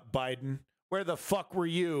fuck up, Biden. Where the fuck were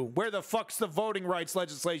you? Where the fuck's the voting rights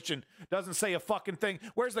legislation? Doesn't say a fucking thing.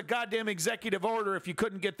 Where's the goddamn executive order if you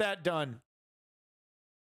couldn't get that done?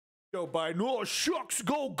 Joe Biden, oh, shucks,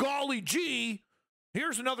 go golly gee.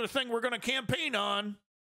 Here's another thing we're going to campaign on.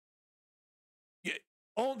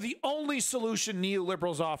 The only solution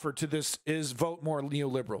neoliberals offer to this is vote more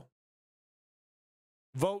neoliberal.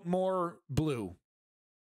 Vote more blue.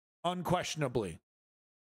 Unquestionably.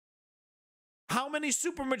 How many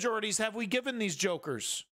supermajorities have we given these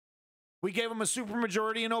jokers? We gave them a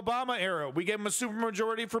supermajority in Obama era. We gave them a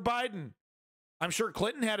supermajority for Biden. I'm sure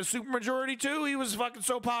Clinton had a supermajority too. He was fucking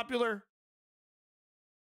so popular.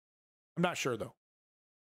 I'm not sure though.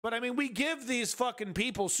 But I mean, we give these fucking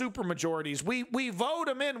people supermajorities. We vote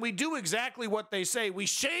them in. We do exactly what they say. We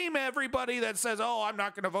shame everybody that says, "Oh, I'm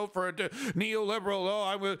not going to vote for a neoliberal.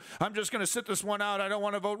 Oh, I'm just going to sit this one out. I don't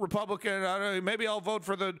want to vote Republican. Maybe I'll vote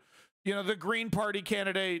for the Green Party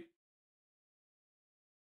candidate."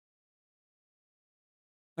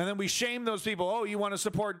 And then we shame those people. Oh, you want to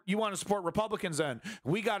support Republicans then?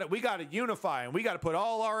 We got to unify, and we got to put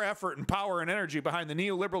all our effort and power and energy behind the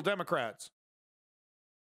neoliberal Democrats.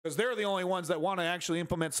 Because they're the only ones that want to actually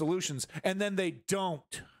implement solutions. And then they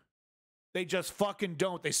don't. They just fucking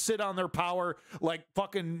don't. They sit on their power like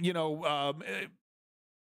fucking,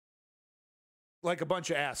 like a bunch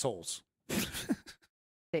of assholes.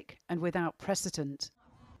 And without precedent.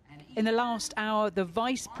 In the last hour, the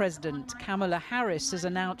Vice President, Kamala Harris, has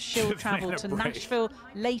announced she'll travel to Nashville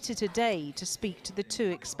later today to speak to the two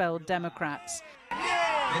expelled Democrats. They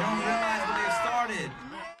don't realize what they've started.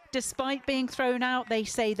 Despite being thrown out, they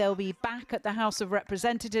say they'll be back at the House of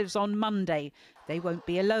Representatives on Monday. They won't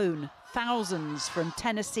be alone. Thousands from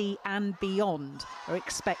Tennessee and beyond are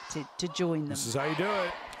expected to join them. This is how you do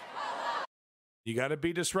it. You got to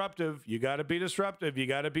be disruptive. You got to be disruptive. You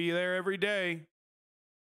got to be there every day.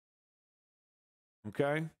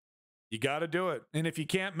 Okay? You got to do it. And if you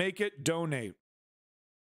can't make it, donate.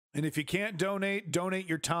 And if you can't donate, donate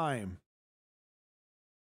your time.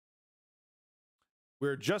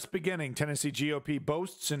 We're just beginning. Tennessee GOP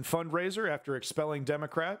boasts in fundraiser after expelling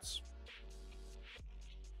Democrats.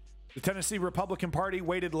 The Tennessee Republican Party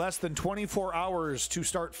waited less than 24 hours to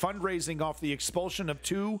start fundraising off the expulsion of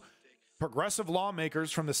two Progressive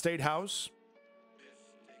lawmakers from the state house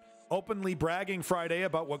openly bragging Friday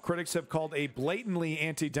about what critics have called a blatantly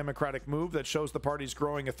anti-democratic move that shows the party's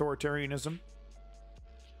growing authoritarianism.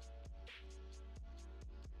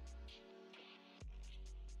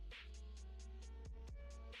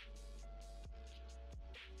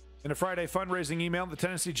 In a Friday fundraising email, the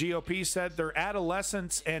Tennessee GOP said their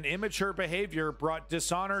adolescence and immature behavior brought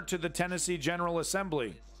dishonor to the Tennessee General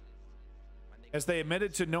Assembly as they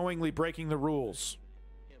admitted to knowingly breaking the rules.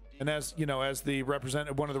 And as you know, as the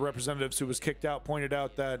one of the representatives who was kicked out pointed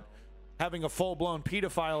out, that having a full-blown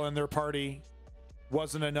pedophile in their party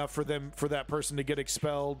wasn't enough for that person to get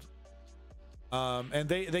expelled. And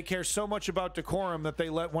they care so much about decorum that they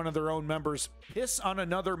let one of their own members piss on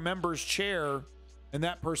another member's chair, and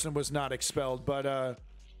that person was not expelled. But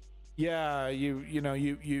yeah,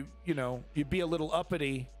 you be a little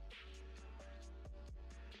uppity.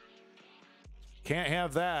 Can't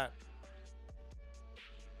have that.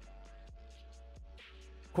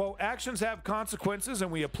 Quote, actions have consequences, and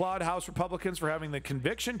we applaud House Republicans for having the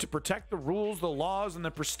conviction to protect the rules, the laws, and the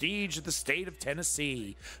prestige of the state of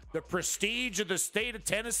Tennessee. The prestige of the state of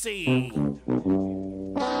Tennessee.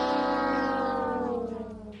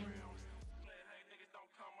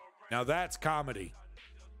 Now that's comedy.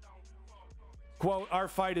 Quote, our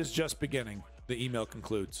fight is just beginning, the email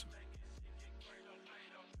concludes.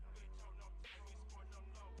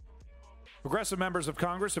 Progressive members of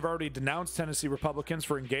Congress have already denounced Tennessee Republicans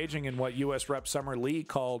for engaging in what U.S. Rep. Summer Lee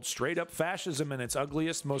called straight-up fascism in its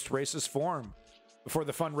ugliest, most racist form before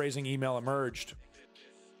the fundraising email emerged.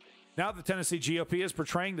 Now the Tennessee GOP is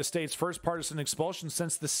portraying the state's first partisan expulsion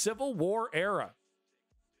since the Civil War era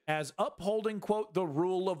as upholding, quote, the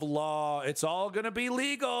rule of law. It's all going to be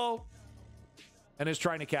legal, and is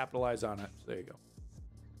trying to capitalize on it. So there you go.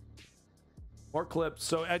 More clips.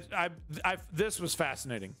 So this was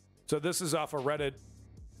fascinating. So this is off of Reddit.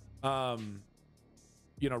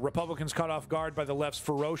 Republicans caught off guard by the left's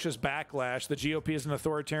ferocious backlash. The GOP is an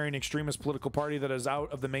authoritarian extremist political party that is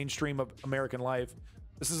out of the mainstream of American life.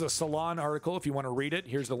 This is a Salon article. If you want to read it,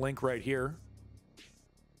 here's the link right here.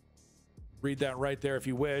 Read that right there if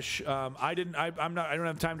you wish. I don't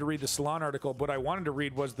have time to read the Salon article. What I wanted to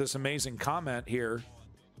read was this amazing comment here.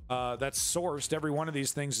 That's sourced. Every one of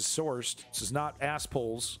these things is sourced. This is not ass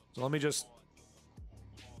polls. So let me just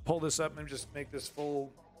pull this up and just make this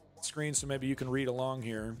full screen so maybe you can read along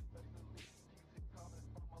here.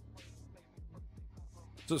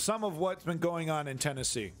 So some of what's been going on in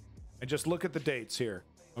Tennessee, and just look at the dates here,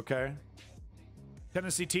 okay?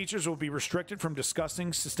 Tennessee teachers will be restricted from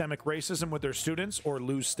discussing systemic racism with their students or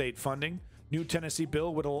lose state funding. New Tennessee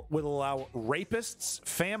bill would allow rapists,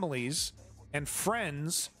 families, and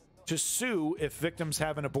friends to sue if victims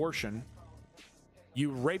have an abortion. You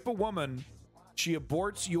rape a woman, she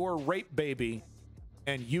aborts your rape baby,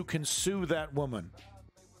 and you can sue that woman.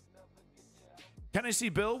 Tennessee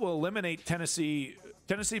bill would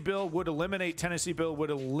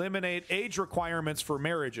eliminate age requirements for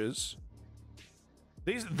marriages.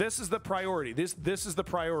 This is the priority. This is the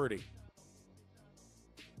priority.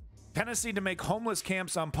 Tennessee to make homeless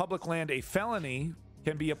camps on public land a felony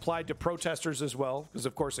can be applied to protesters as well, because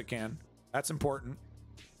of course it can. That's important.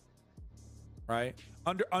 Right?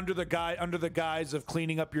 Under the guise of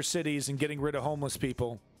cleaning up your cities and getting rid of homeless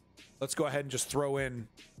people, let's go ahead and just throw in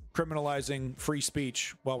criminalizing free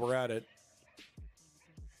speech while we're at it.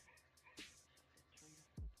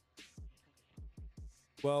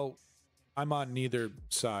 Well, I'm on neither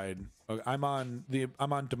side. I'm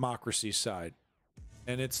on democracy's side,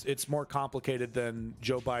 and it's more complicated than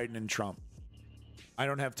Joe Biden and Trump. I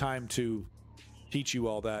don't have time to teach you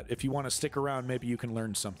all that. If you want to stick around, maybe you can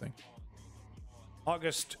learn something.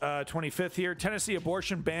 August 25th here. Tennessee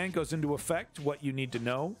abortion ban goes into effect. What you need to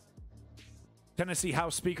know. Tennessee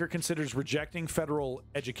House Speaker considers rejecting federal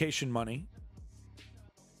education money.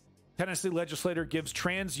 Tennessee legislator gives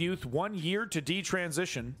trans youth 1 year to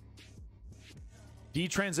detransition.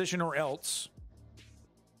 Detransition or else.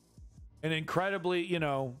 An incredibly,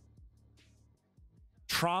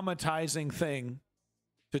 traumatizing thing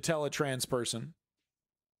to tell a trans person.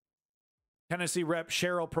 Tennessee Rep.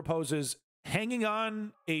 Cheryl proposes hanging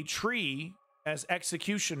on a tree as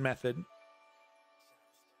execution method.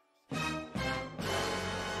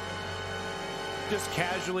 Just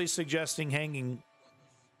casually suggesting hanging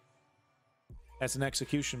as an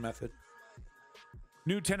execution method.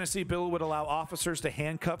 New Tennessee bill would allow officers to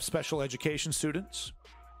handcuff special education students.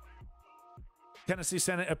 Tennessee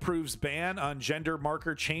Senate approves ban on gender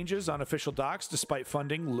marker changes on official docs despite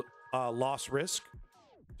funding loss risk.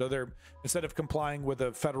 So they're, instead of complying with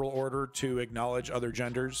a federal order to acknowledge other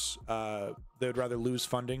genders, they'd rather lose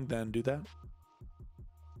funding than do that.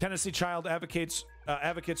 Tennessee child advocates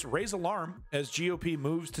raise alarm as GOP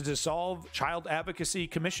moves to dissolve Child Advocacy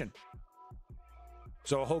Commission.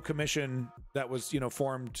 So a whole commission that was,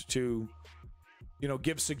 formed to,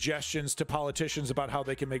 give suggestions to politicians about how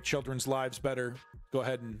they can make children's lives better. Go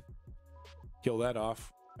ahead and kill that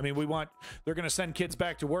off. I mean, they're going to send kids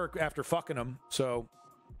back to work after fucking them. So,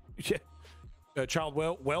 yeah. Child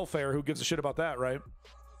welfare, who gives a shit about that, right?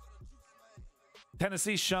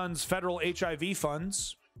 Tennessee shuns federal HIV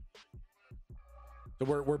funds. So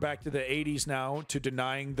we're back to the 80s now, to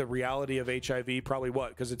denying the reality of HIV. Probably what?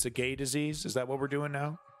 Because it's a gay disease? Is that what we're doing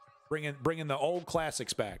now? Bringing the old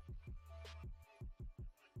classics back.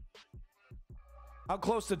 How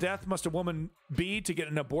close to death must a woman be to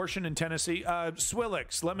get an abortion in Tennessee?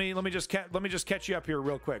 Swillix, let me just catch you up here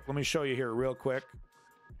real quick. Let me show you here real quick.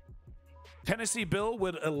 Tennessee bill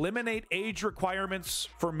would eliminate age requirements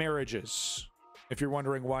for marriages. If you're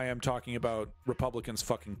wondering why I'm talking about Republicans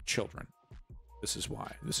fucking children. This is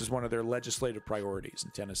why. This is one of their legislative priorities in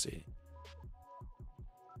Tennessee.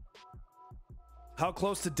 How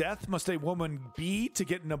close to death must a woman be to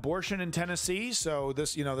get an abortion in Tennessee? So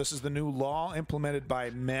this is the new law implemented by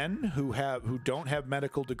men who don't have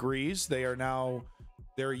medical degrees.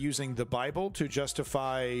 They're using the Bible to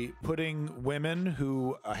justify putting women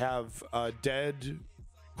who have a dead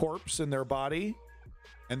corpse in their body,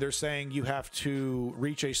 and they're saying you have to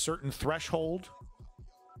reach a certain threshold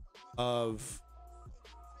of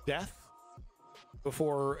death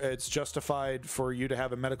before it's justified for you to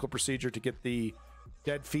have a medical procedure to get the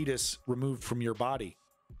dead fetus removed from your body.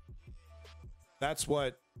 That's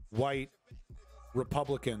what white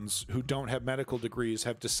Republicans who don't have medical degrees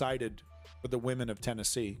have decided for the women of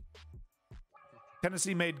Tennessee.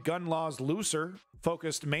 Tennessee made gun laws looser,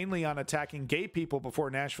 focused mainly on attacking gay people before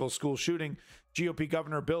Nashville's school shooting. GOP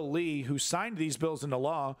Governor Bill Lee, who signed these bills into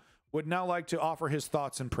law, would now like to offer his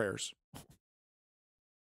thoughts and prayers.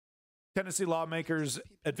 Tennessee lawmakers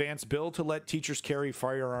advance bill to let teachers carry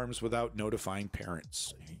firearms without notifying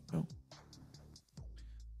parents. There you go.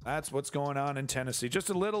 That's what's going on in Tennessee. Just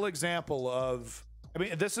a little example of,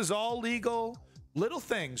 this is all legal. Little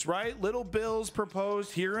things, right? Little bills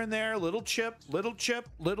proposed here and there. Little chip,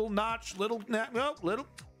 little notch, little.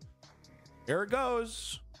 There it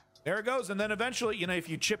goes. There it goes. And then eventually, if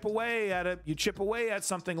you chip away at it, you chip away at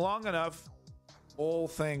something long enough, whole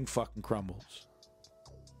thing fucking crumbles.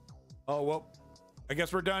 Oh, well, I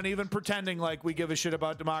guess we're done even pretending like we give a shit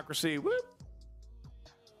about democracy. Whoop.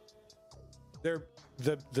 The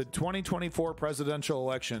 2024 presidential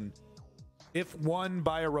election, if won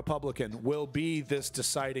by a Republican, will be this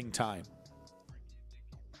deciding time.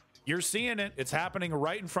 You're seeing it. It's happening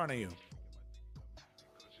right in front of you.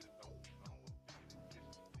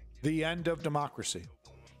 The end of democracy.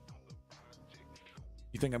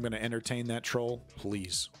 You think I'm going to entertain that troll?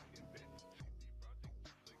 Please.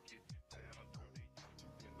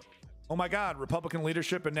 Oh my God, Republican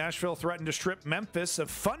leadership in Nashville threatened to strip Memphis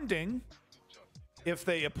of funding if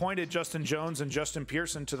they appointed Justin Jones and Justin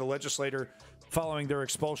Pearson to the legislature following their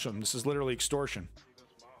expulsion. This is literally extortion.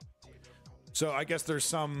 So I guess there's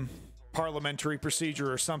some parliamentary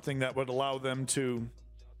procedure or something that would allow them to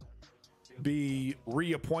be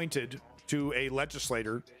reappointed to a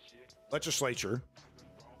legislature.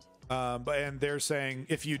 And they're saying,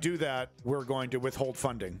 if you do that, we're going to withhold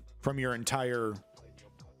funding from your entire...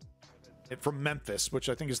 from Memphis, which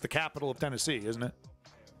I think is the capital of Tennessee, isn't it?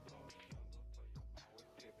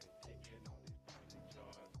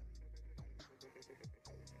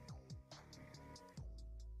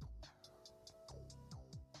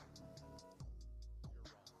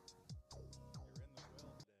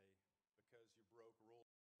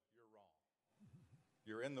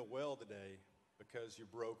 You're in the well today because you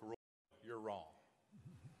broke rules. You're wrong.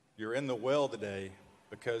 You're in the well today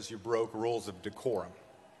because you broke rules of decorum.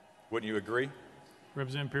 Wouldn't you agree?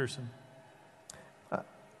 Representative Pearson.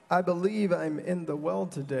 I believe I'm in the well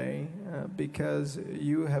today because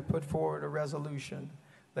you have put forward a resolution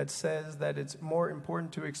that says that it's more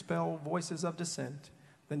important to expel voices of dissent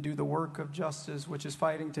than do the work of justice, which is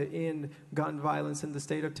fighting to end gun violence in the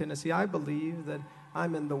state of Tennessee. I believe that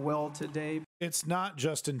I'm in the well today. It's not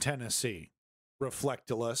just in Tennessee,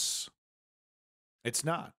 Reflectulous. It's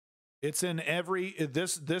not. It's in every,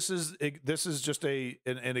 this is just an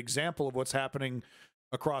example of what's happening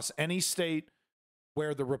across any state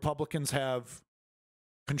where the Republicans have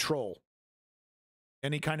control,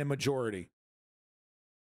 any kind of majority.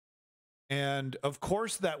 And of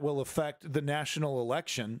course that will affect the national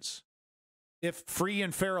elections. if free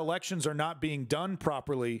and fair elections are not being done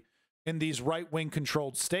properly in these right-wing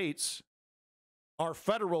controlled states, our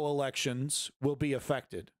federal elections will be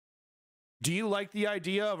affected. Do you like the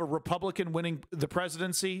idea of a Republican winning the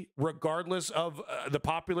presidency, regardless of the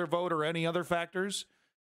popular vote or any other factors,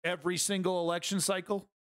 every single election cycle?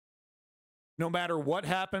 No matter what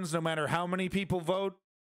happens, no matter how many people vote,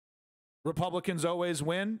 Republicans always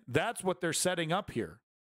win? That's what they're setting up here.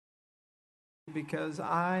 Because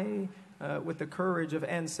I, with the courage of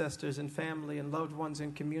ancestors and family and loved ones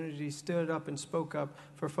and communities, stood up and spoke up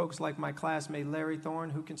for folks like my classmate Larry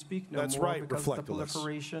Thorne, who can speak no That's more right, because of the Reflectalist.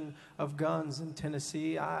 proliferation of guns in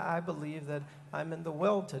Tennessee. I believe that I'm in the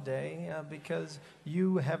well today because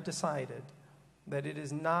you have decided that it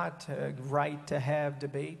is not right to have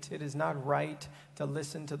debate. It is not right to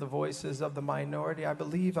listen to the voices of the minority. I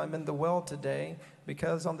believe I'm in the well today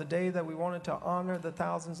because on the day that we wanted to honor the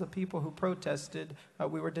thousands of people who protested,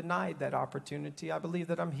 we were denied that opportunity. I believe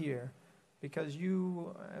that I'm here because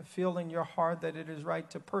you feel in your heart that it is right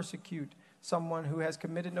to persecute someone who has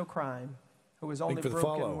committed no crime, who has only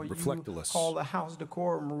broken what you call the House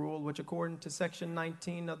decorum rule, which according to Section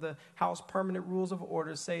 19 of the House Permanent Rules of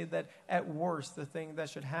Order say that at worst the thing that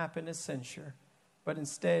should happen is censure. But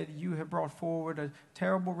instead you have brought forward a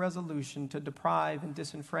terrible resolution to deprive and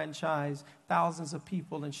disenfranchise thousands of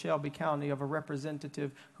people in Shelby County of a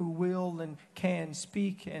representative who will and can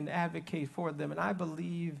speak and advocate for them. And I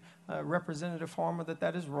believe, Representative Farmer, that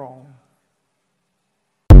that is wrong.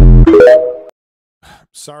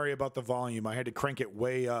 Sorry about the volume. I had to crank it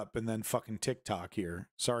way up and then fucking TikTok here.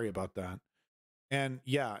 Sorry about that. And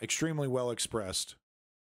yeah, extremely well expressed.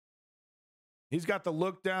 He's got the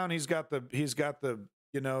look down. He's got the,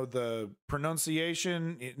 you know, the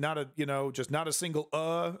pronunciation, not a, you know, just not a single,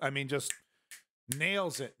 I mean, just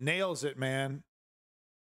nails it, man.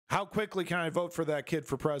 How quickly can I vote for that kid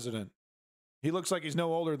for president? He looks like he's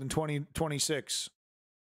no older than 26.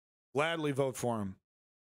 Gladly vote for him.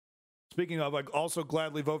 Speaking of, I'd also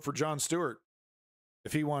gladly vote for Jon Stewart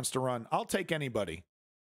if he wants to run. I'll take anybody.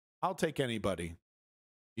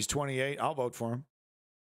 He's 28. I'll vote for him.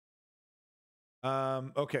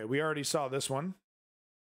 Okay, we already saw this one.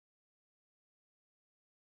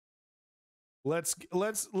 Let's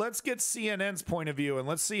get CNN's point of view and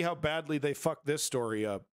let's see how badly they fucked this story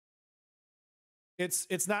up.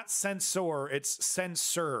 It's not censor, it's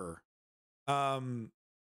censor.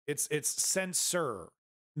 It's censor,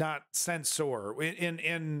 not censor.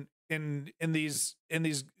 In these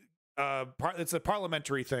it's a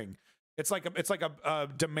parliamentary thing. It's like a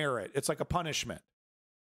demerit. It's like a punishment.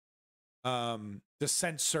 The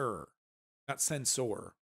censor, not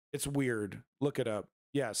censor. It's weird. Look it up.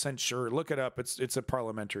 Yeah, censure. Look it up. It's a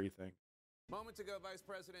parliamentary thing. Moments ago, Vice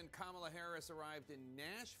President Kamala Harris arrived in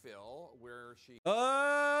Nashville, where she...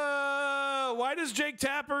 why does Jake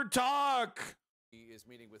Tapper talk? He is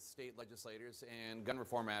meeting with state legislators and gun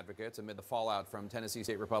reform advocates amid the fallout from Tennessee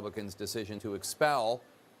state Republicans' decision to expel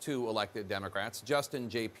 2 elected Democrats, Justin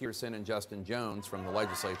J. Pearson and Justin Jones, from the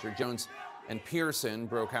legislature. Jones and Pearson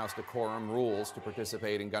broke House decorum rules to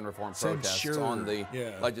participate in gun reform protests on the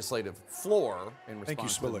legislative floor in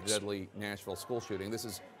response to the deadly Nashville school shooting. This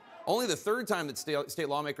is only the 3rd time that state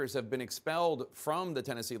lawmakers have been expelled from the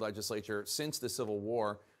Tennessee legislature since the Civil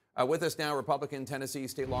War. With us now, Republican Tennessee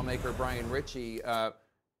state lawmaker Brian Ritchie.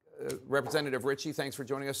 Representative Ritchie, thanks for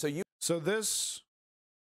joining us. So this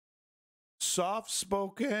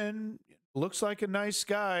soft-spoken, looks like a nice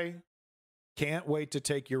guy, can't wait to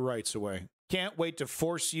take your rights away. Can't wait to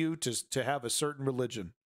force you to have a certain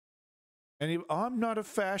religion. And I'm not a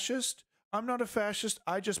fascist. I'm not a fascist.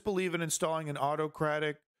 I just believe in installing an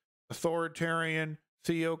autocratic, authoritarian,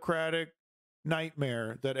 theocratic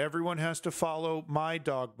nightmare that everyone has to follow my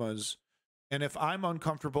dogmas. And if I'm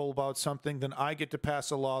uncomfortable about something, then I get to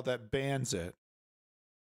pass a law that bans it.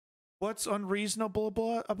 What's unreasonable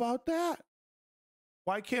about that?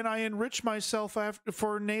 Why can't I enrich myself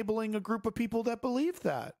for enabling a group of people that believe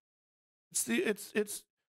that?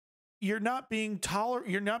 You're not being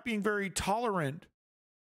very tolerant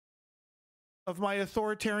of my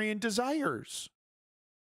authoritarian desires.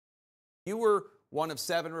 You were one of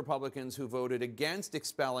 7 Republicans who voted against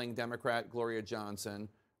expelling Democrat Gloria Johnson,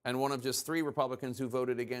 and one of just 3 Republicans who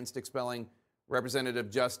voted against expelling Representative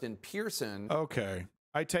Justin Pearson. Okay,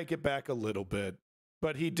 I take it back a little bit,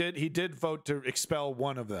 but he did vote to expel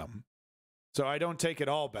one of them, so I don't take it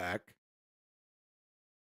all back.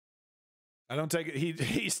 I don't take it.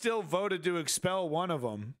 He still voted to expel one of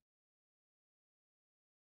them.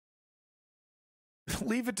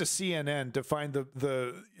 Leave it to CNN to find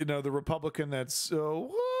the Republican that's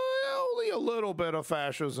only a little bit of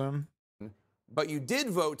fascism. But you did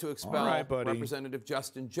vote to expel right, buddy. Representative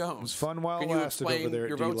Justin Jones. It was fun while it Can you lasted over explain there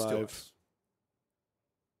your at votes to D-Live. us?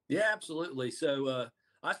 Yeah, absolutely. So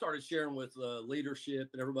I started sharing with leadership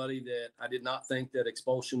and everybody that I did not think that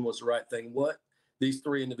expulsion was the right thing. What these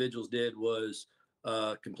three individuals did was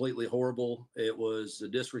completely horrible. It was a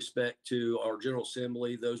disrespect to our General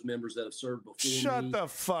Assembly, those members that have served before Shut me the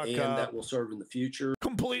fuck and up. that will serve in the future.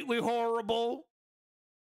 Completely horrible.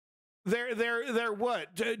 They're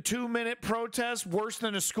what? 2-minute protest worse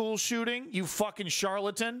than a school shooting? You fucking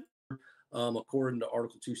charlatan. According to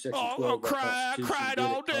Article 2, Section 12 of our Constitution, cried did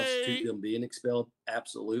all it constitute day. them being expelled?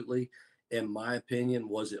 Absolutely. In my opinion,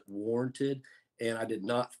 was it warranted? And I did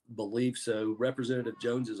not believe so. Representative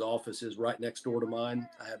Jones's office is right next door to mine.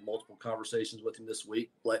 I had multiple conversations with him this week,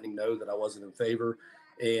 letting him know that I wasn't in favor.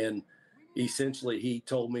 And essentially, he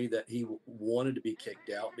told me that he wanted to be kicked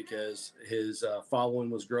out because his following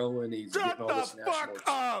was growing. He's Shut getting all this the national. fuck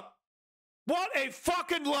up. What a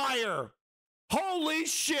fucking liar. Holy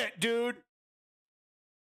shit, dude.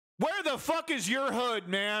 Where the fuck is your hood,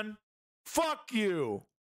 man? Fuck you.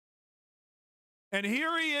 And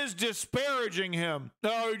here he is disparaging him.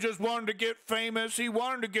 No, he just wanted to get famous. He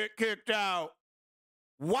wanted to get kicked out.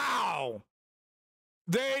 Wow.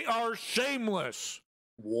 They are shameless.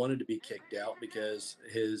 Wanted to be kicked out because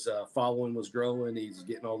his following was growing. He's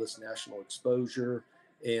getting all this national exposure,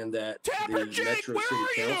 and that Tapper the Jake, Metro where City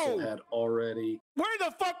are Council you? had already Where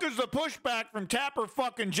the fuck is the pushback from Tapper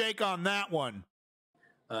fucking Jake on that one?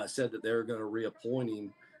 said that they were going to reappoint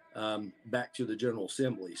him back to the General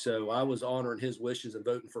Assembly. So I was honoring his wishes and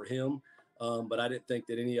voting for him, but I didn't think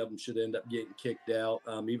that any of them should end up getting kicked out,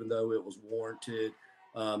 even though it was warranted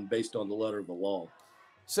based on the letter of the law.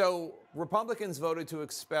 So Republicans voted to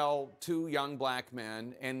expel 2 young black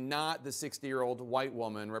men and not the 60-year-old white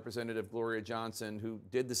woman, Representative Gloria Johnson, who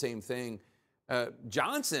did the same thing.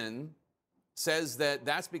 Johnson says that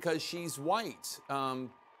that's because she's white.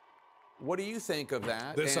 What do you think of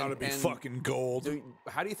that? This ought to be fucking gold.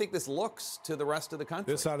 How do you think this looks to the rest of the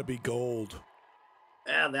country? This ought to be gold.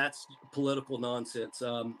 Yeah, that's political nonsense.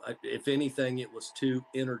 If anything, it was 2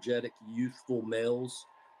 energetic, youthful males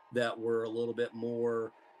that were a little bit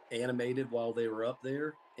more animated while they were up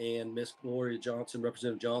there. And Miss Gloria Johnson,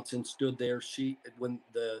 Representative Johnson, stood there. When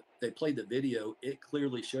they played the video, it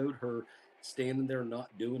clearly showed her standing there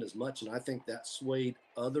not doing as much. And I think that swayed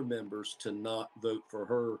other members to not vote for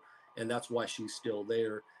her. And that's why she's still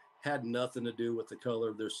there. Had nothing to do with the color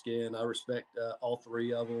of their skin. I respect all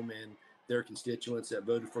 3 of them and their constituents that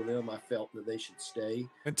voted for them. I felt that they should stay.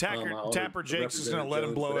 And Tapper Jakes is going to let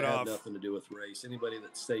him blow it off. Had nothing to do with race. Anybody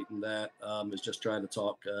that's stating that is just trying to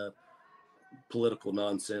talk political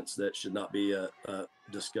nonsense that should not be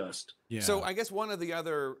discussed. Yeah. So I guess one of the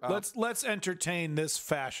other let's entertain this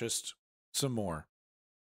fascist some more,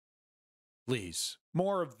 please.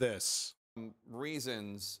 More of this.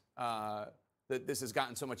 Reasons that this has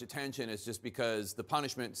gotten so much attention is just because the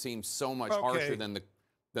punishment seems so much harsher than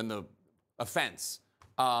the offense.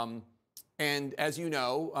 And as you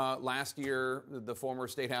know, last year, the former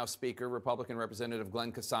State House Speaker, Republican Representative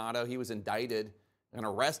Glenn Casado, he was indicted and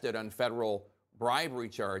arrested on federal bribery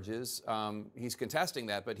charges. He's contesting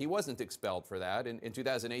that, but he wasn't expelled for that. In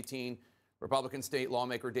 2018, Republican state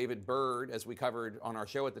lawmaker David Byrd, as we covered on our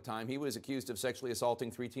show at the time, he was accused of sexually assaulting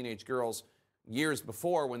 3 teenage girls years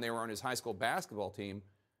before when they were on his high school basketball team.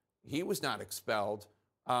 He was not expelled.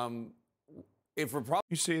 You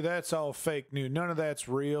see, that's all fake news. None of that's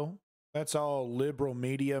real. That's all liberal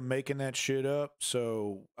media making that shit up.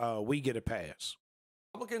 So we get a pass.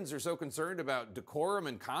 Republicans are so concerned about decorum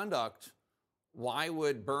and conduct. Why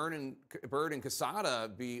would Byrd and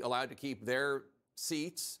Casada be allowed to keep their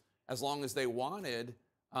seats as long as they wanted,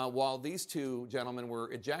 while these 2 gentlemen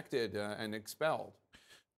were ejected and expelled?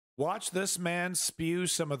 Watch this man spew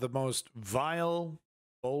some of the most vile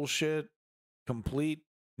bullshit, complete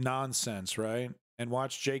nonsense, right? And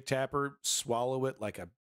watch Jake Tapper swallow it like a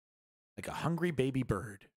hungry baby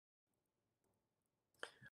bird.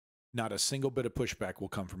 Not a single bit of pushback will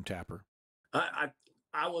come from Tapper.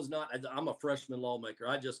 I was not. I'm a freshman lawmaker.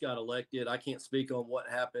 I just got elected. I can't speak on what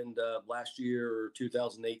happened last year or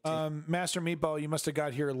 2018. Master Meatball, you must have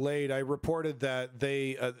got here late. I reported that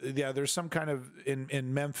they, there's some kind of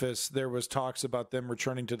in Memphis. There was talks about them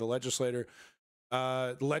returning to the legislature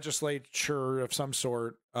of some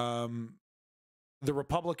sort. The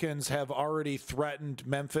Republicans have already threatened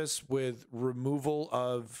Memphis with removal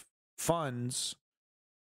of funds,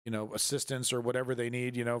 assistance or whatever they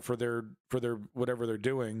need, for their whatever they're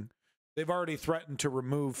doing. They've already threatened to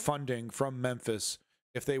remove funding from Memphis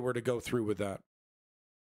if they were to go through with that.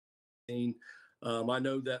 I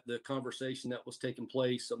know that the conversation that was taking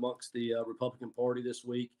place amongst the Republican Party this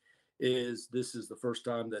week is this is the first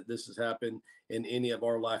time that this has happened in any of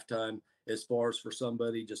our lifetime, as far as for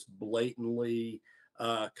somebody just blatantly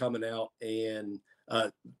coming out and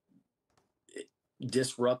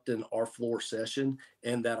disrupting our floor session,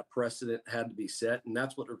 and that a precedent had to be set. And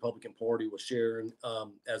that's what the Republican Party was sharing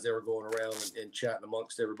as they were going around and chatting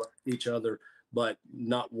amongst everybody, each other. But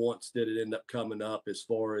not once did it end up coming up as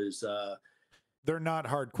far as they're not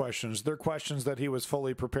hard questions. They're questions that he was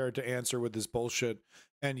fully prepared to answer with his bullshit.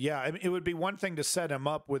 And yeah, I mean, it would be one thing to set him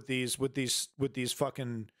up with these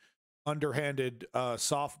fucking underhanded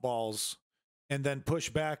softballs and then push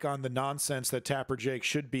back on the nonsense that Tapper Jake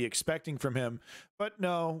should be expecting from him. But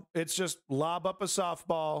no, it's just lob up a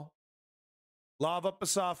softball,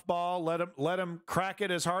 let him crack it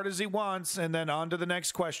as hard as he wants, and then on to the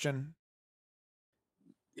next question.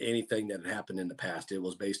 anything that had happened in the past. It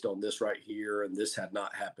was based on this right here, and this had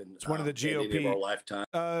not happened. It's one of the GOP in any of our lifetime.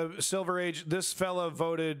 Silver Age. This fella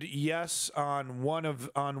voted yes on one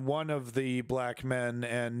of the black men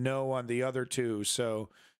and no on the other two. So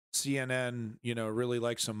CNN, really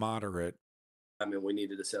likes a moderate. I mean, we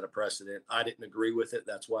needed to set a precedent. I didn't agree with it.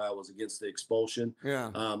 That's why I was against the expulsion. Yeah.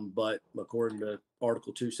 But according to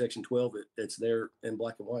Article 2, Section 12, it's there in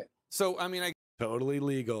black and white. So, I mean, totally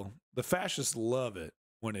legal. The fascists love it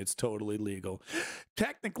when it's totally legal.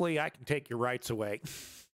 Technically, I can take your rights away.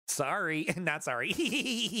 Sorry, not sorry.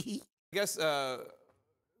 I guess the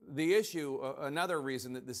issue, another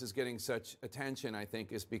reason that this is getting such attention, I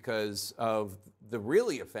think, is because of the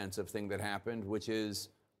really offensive thing that happened, which is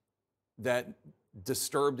that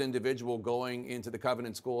disturbed individual going into the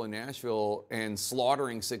Covenant School in Nashville and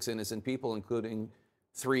slaughtering 6 innocent people, including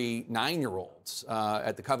 3 9-year-olds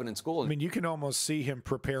at the Covenant School. I mean, you can almost see him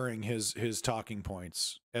preparing his talking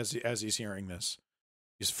points as he's hearing this.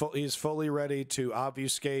 He's fully ready to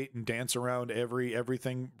obfuscate and dance around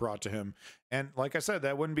everything brought to him. And like I said,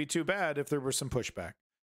 that wouldn't be too bad if there was some pushback.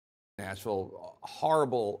 Nashville,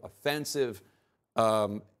 horrible, offensive,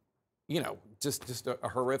 just a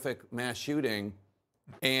horrific mass shooting.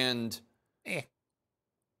 And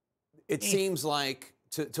it seems like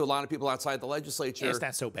to a lot of people outside the legislature, it's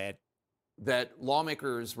not so bad that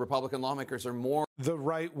Republican lawmakers are more the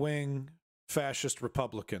right-wing fascist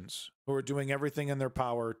Republicans who are doing everything in their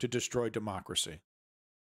power to destroy democracy.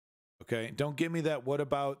 Okay, don't give me that. What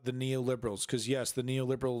about the neoliberals? Because yes, the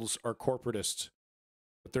neoliberals are corporatists,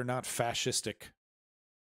 but they're not fascistic.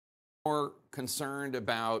 More concerned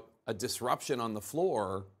about a disruption on the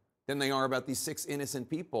floor than they are about these 6 innocent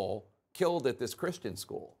people killed at this Christian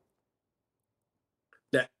school.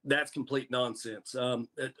 That's complete nonsense.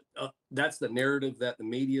 That's the narrative that the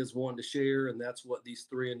media is wanting to share, and that's what these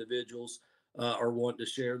 3 individuals are wanting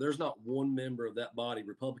to share. There's not one member of that body,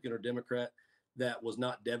 Republican or Democrat, that was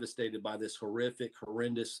not devastated by this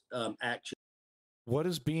horrendous action. What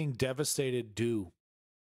does being devastated do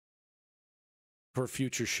for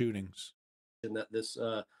future shootings? And that this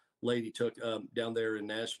lady took down there in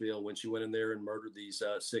Nashville when she went in there and murdered these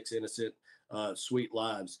 6 innocent, sweet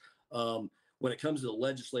lives. When it comes to the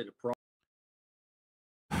legislative process,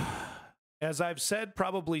 as I've said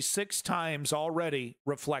probably 6 times already,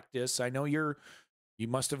 reflect this. I know you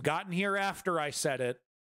must have gotten here after I said it.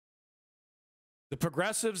 The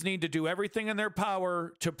progressives need to do everything in their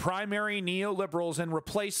power to primary neoliberals and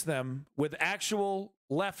replace them with actual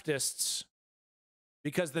leftists,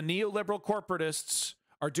 because the neoliberal corporatists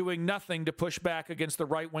are doing nothing to push back against the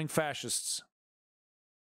right-wing fascists.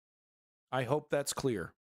 I hope that's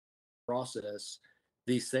clear. Process,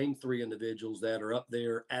 these same 3 individuals that are up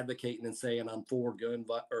there advocating and saying I'm for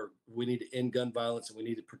we need to end gun violence and we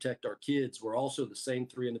need to protect our kids, were also the same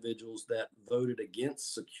 3 individuals that voted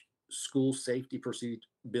against school safety procedure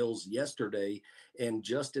bills yesterday. And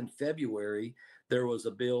just in February, there was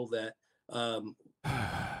a bill that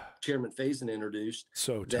Chairman Faison introduced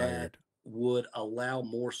that would allow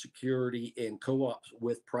more security in co-ops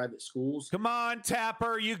with private schools. Come on,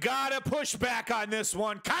 Tapper, you gotta push back on this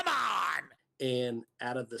one. Come on! And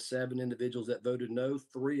out of the 7 individuals that voted no,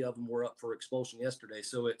 3 of them were up for expulsion yesterday.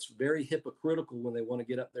 So it's very hypocritical when they want to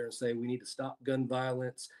get up there and say we need to stop gun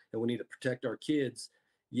violence and we need to protect our kids,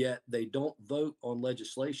 yet they don't vote on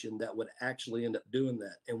legislation that would actually end up doing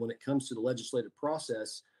that. And when it comes to the legislative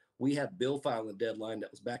process, we had bill filing deadline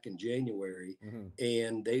that was back in January,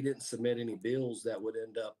 and they didn't submit any bills that would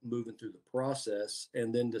end up moving through the process.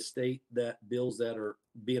 And then to state that bills that are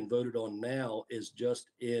being voted on now is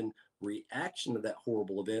just in reaction to that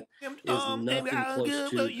horrible event is nothing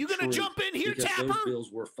close to you gonna jump in here, because Tapper? those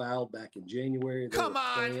bills were filed back in January. Come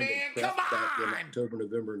on, man, come back in October,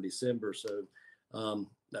 November, and December. So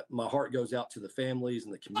My heart goes out to the families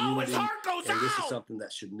and the community. This is something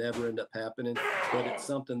that should never end up happening, but it's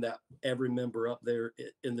something that every member up there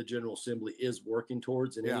in the General Assembly is working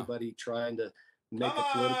towards. And anybody trying to make a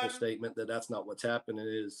political statement that that's not what's happening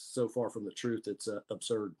is so far from the truth. It's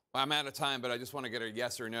absurd. I'm out of time, but I just want to get a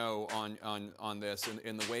yes or no on this.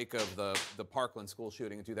 In the wake of the Parkland school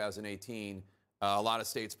shooting in 2018, a lot of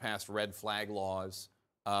states passed red flag laws.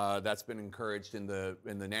 That's been encouraged in the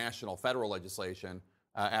national federal legislation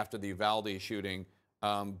after the Uvalde shooting.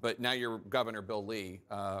 But now your Governor Bill Lee,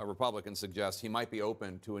 a Republican, suggests he might be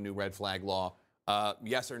open to a new red flag law.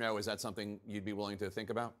 Yes or no? Is that something you'd be willing to think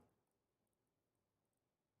about?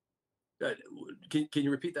 Can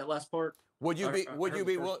you repeat that last part? Would you be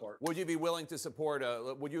willing to support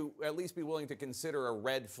would you at least be willing to consider a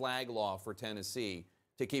red flag law for Tennessee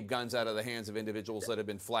to keep guns out of the hands of individuals that have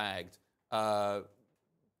been flagged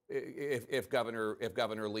if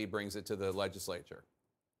Governor Lee brings it to the legislature?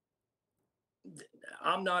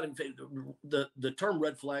 I'm not in favor. The term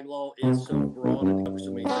red flag law is so broad and covers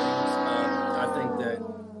so many things. I think that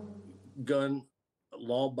gun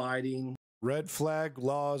law abiding. Red flag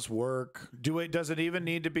laws work. Does it even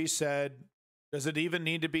need to be said? Does it even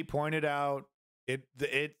need to be pointed out?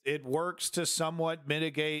 It works to somewhat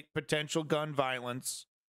mitigate potential gun violence.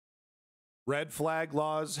 Red flag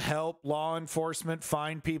laws help law enforcement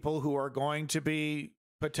find people who are going to be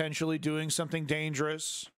potentially doing something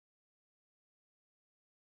dangerous.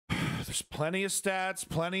 There's plenty of stats,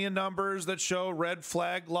 plenty of numbers that show red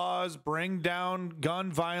flag laws bring down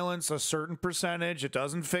gun violence a certain percentage. It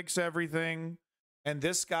doesn't fix everything. And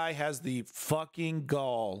this guy has the fucking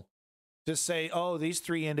gall to say, oh, these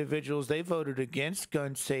three individuals, they voted against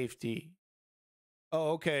gun safety.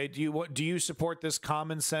 Oh, okay. Do you support this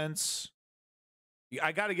common sense?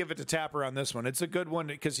 I got to give it to Tapper on this one. It's a good one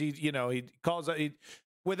because he calls out,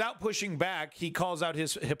 without pushing back, he calls out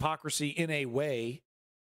his hypocrisy in a way.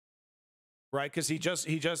 Right, because he just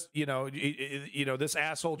this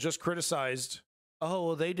asshole just criticized. Oh,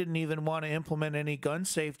 well, they didn't even want to implement any gun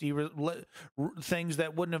safety things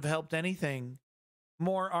that wouldn't have helped anything.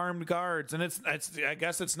 More armed guards, and I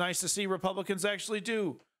guess it's nice to see Republicans actually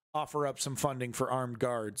do offer up some funding for armed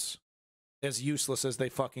guards, as useless as they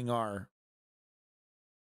fucking are.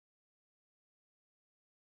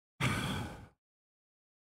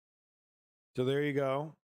 So there you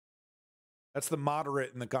go. That's the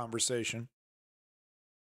moderate in the conversation.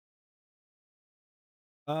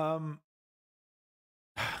 The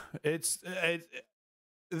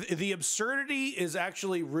absurdity is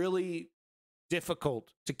actually really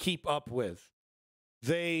difficult to keep up with.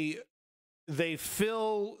 They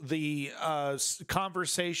fill the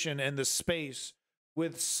conversation and the space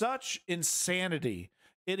with such insanity.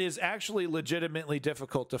 It is actually legitimately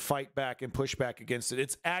difficult to fight back and push back against it.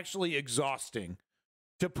 It's actually exhausting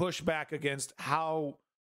to push back against how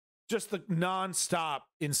just the nonstop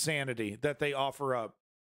insanity that they offer up.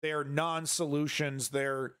 Their non-solutions,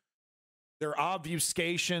 their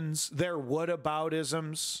obfuscations, their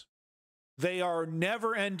whataboutisms. They are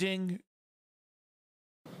never-ending.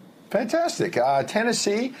 Fantastic.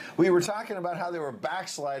 Tennessee, we were talking about how they were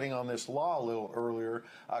backsliding on this law a little earlier,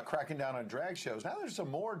 cracking down on drag shows. Now there's some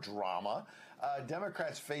more drama.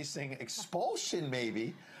 Democrats facing expulsion,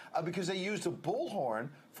 maybe, because they used a bullhorn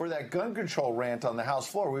for that gun control rant on the House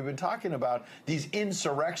floor. We've been talking about these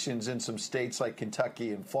insurrections in some states like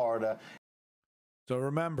Kentucky and Florida. So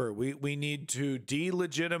remember, we need to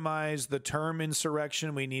delegitimize the term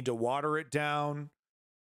insurrection. We need to water it down.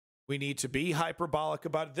 We need to be hyperbolic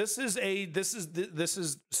about it. This is a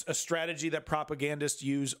strategy that propagandists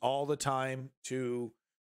use all the time to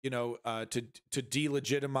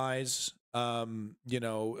delegitimize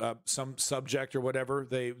some subject or whatever.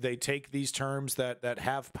 They take these terms that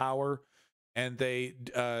have power and they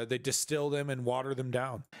distill them and water them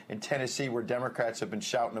down. In Tennessee, where Democrats have been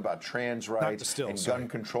shouting about trans rights gun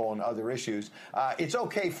control and other issues, it's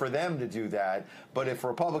okay for them to do that. But if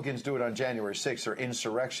Republicans do it on January 6th, they're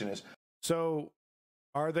insurrectionists. So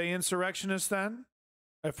are they insurrectionists then?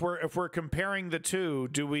 If we're comparing the two,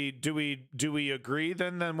 do we agree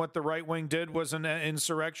then what the right wing did was an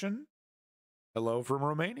insurrection? Hello from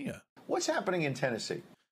Romania. What's happening in Tennessee?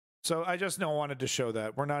 So I just wanted to show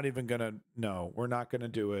that. We're not even going to, no, we're not going to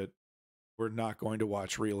do it. We're not going to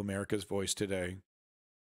watch Real America's Voice today.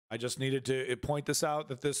 I just needed to point this out,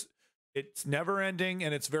 that it's never ending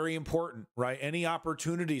and it's very important, right? Any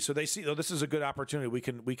opportunity. So they see, oh, this is a good opportunity.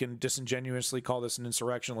 We can disingenuously call this an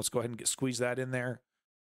insurrection. Let's go ahead and squeeze that in there.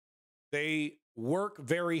 They work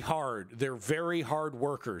very hard. They're very hard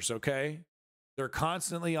workers, okay? They're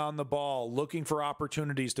constantly on the ball looking for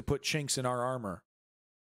opportunities to put chinks in our armor.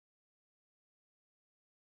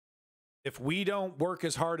 If we don't work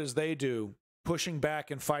as hard as they do, pushing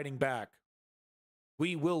back and fighting back,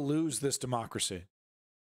 we will lose this democracy.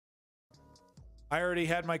 I already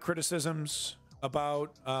had my criticisms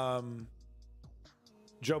about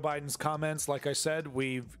Joe Biden's comments. Like I said,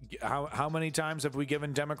 how many times have we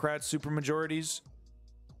given Democrats supermajorities?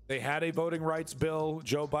 They had a voting rights bill.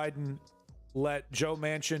 Joe Biden let Joe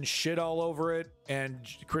Manchin shit all over it, and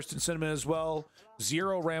Kristen Sinema as well.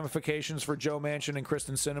 Zero ramifications for Joe Manchin and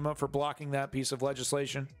Kristen Sinema for blocking that piece of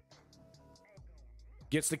legislation.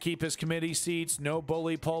 Gets to keep his committee seats. No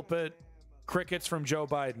bully pulpit. Crickets from Joe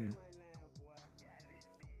Biden.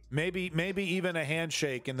 Maybe even a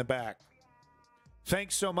handshake in the back.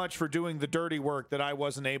 Thanks so much for doing the dirty work that I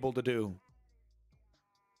wasn't able to do.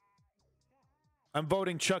 I'm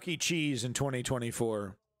voting Chuck E. Cheese in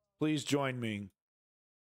 2024. Please join me.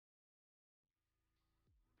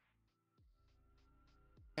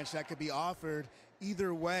 That could be offered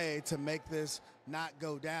either way to make this not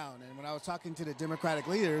go down. And when I was talking to the Democratic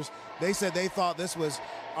leaders, they said they thought this was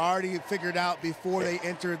already figured out before they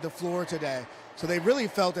entered the floor today. So they really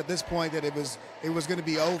felt at this point that it was going to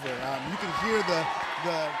be over. You can hear the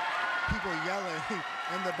people yelling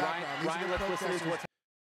in the background.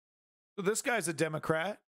 So this guy's a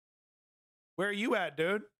Democrat. Where are you at,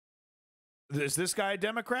 dude? Is this guy a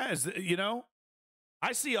Democrat?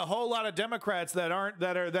 I see a whole lot of Democrats that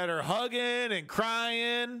are hugging and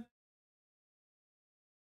crying.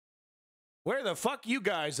 Where the fuck you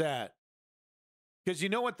guys at? Because you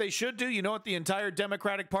know what they should do? You know what the entire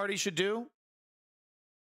Democratic Party should do?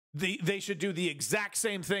 They should do the exact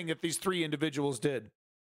same thing that these three individuals did.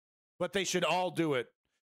 But they should all do it.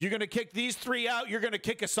 You're going to kick these three out, you're going to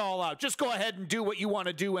kick us all out. Just go ahead and do what you want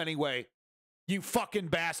to do anyway. You fucking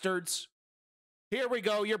bastards. Here we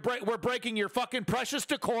go. We're breaking your fucking precious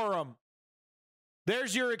decorum.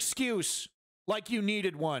 There's your excuse, like you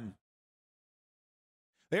needed one.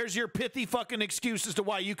 There's your pithy fucking excuse as to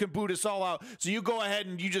why you can boot us all out. So you go ahead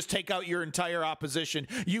and you just take out your entire opposition.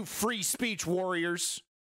 You free speech warriors.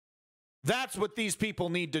 That's what these people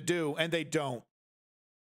need to do, and they don't.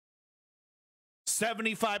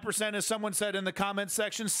 75%, as someone said in the comments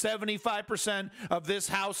section, 75% of this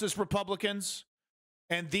House is Republicans.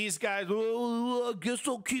 And these guys, I guess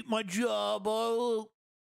I'll keep my job.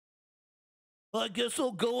 I guess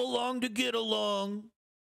I'll go along to get along.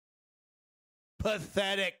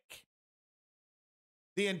 Pathetic.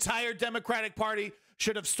 The entire Democratic Party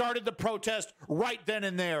should have started the protest right then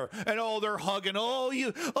and there. And they're hugging.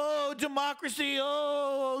 Democracy.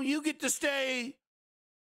 You get to stay.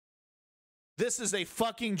 This is a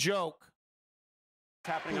fucking joke.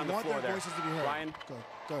 Happening on the floor there. Ryan,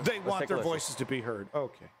 they want their voices to be heard.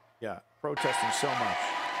 Okay. Yeah. Protesting so much.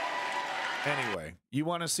 Anyway, you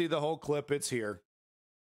want to see the whole clip? It's here.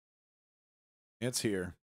 It's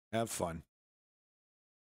here. Have fun.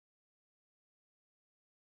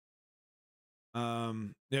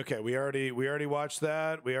 Okay, we already watched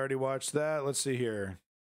that. Let's see here.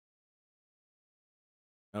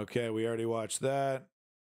 Okay, we already watched that.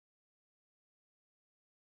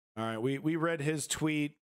 All right, we read his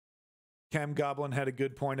tweet. Cam Goblin had a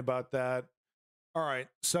good point about that. All right,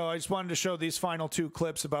 so I just wanted to show these final two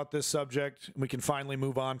clips about this subject. We can finally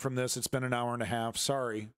move on from this. It's been an hour and a half.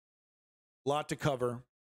 Sorry. Lot to cover.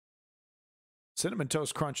 Cinnamon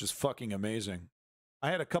Toast Crunch is fucking amazing.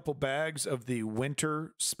 I had a couple bags of the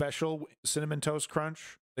winter special Cinnamon Toast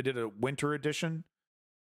Crunch. They did a winter edition.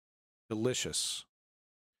 Delicious.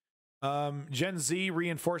 Gen Z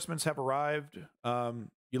reinforcements have arrived.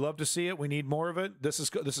 You love to see it. We need more of it. This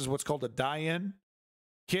is what's called a die-in.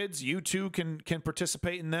 Kids, you too can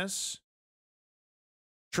participate in this.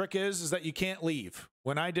 Trick is that you can't leave.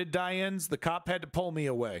 When I did die-ins, the cop had to pull me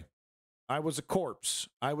away. I was a corpse.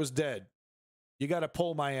 I was dead. You got to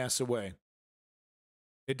pull my ass away.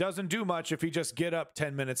 It doesn't do much if you just get up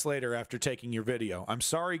 10 minutes later after taking your video. I'm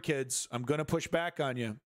sorry, kids. I'm going to push back on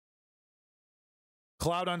you.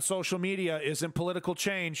 Cloud on social media isn't political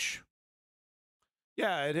change.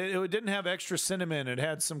 Yeah, it didn't have extra cinnamon. It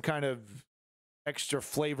had some kind of extra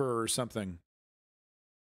flavor or something.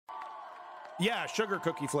 Yeah, sugar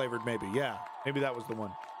cookie flavored maybe. Yeah, maybe that was the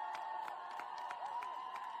one.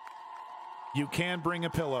 You can bring a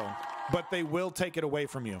pillow, but they will take it away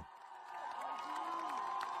from you.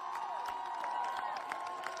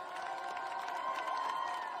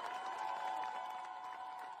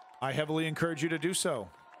 I heavily encourage you to do so.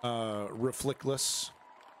 Reflictless.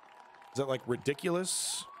 Is that like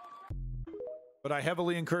ridiculous? But I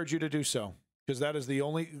heavily encourage you to do so. Because that is the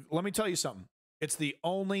only... Let me tell you something. It's the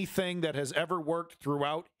only thing that has ever worked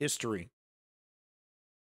throughout history.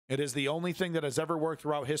 It is the only thing that has ever worked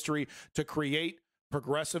throughout history to create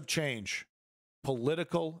progressive change,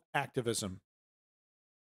 political activism.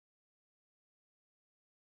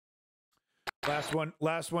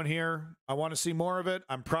 Last one here. I want to see more of it.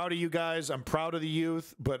 I'm proud of you guys. I'm proud of the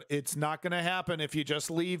youth, but it's not going to happen if you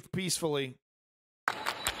just leave peacefully.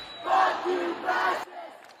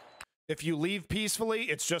 If you leave peacefully,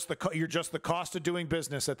 it's just you're just the cost of doing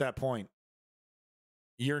business at that point.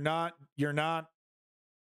 You're not,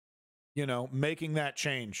 making that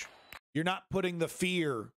change. You're not putting the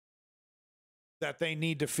fear that they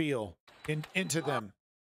need to feel into them.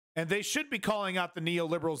 And they should be calling out the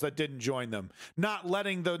neoliberals that didn't join them, not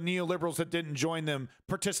letting the neoliberals that didn't join them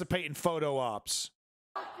participate in photo ops.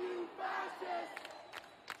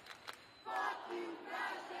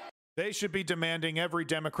 They should be demanding every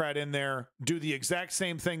Democrat in there do the exact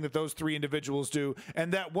same thing that those three individuals do.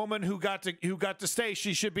 And that woman who got to stay,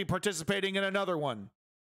 she should be participating in another one.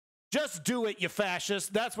 Just do it, you fascists.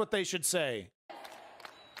 That's what they should say.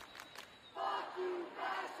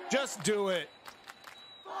 Just do it.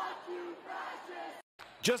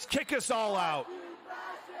 Just kick us all out.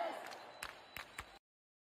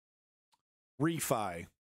 Refi.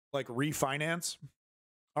 Like refinance?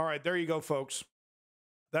 All right, there you go, folks.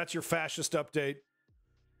 That's your fascist update.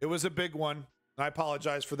 It was a big one. I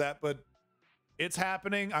apologize for that, but it's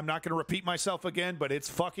happening. I'm not going to repeat myself again, but it's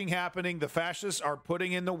fucking happening. The fascists are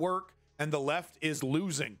putting in the work, and the left is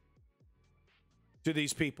losing to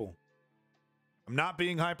these people. I'm not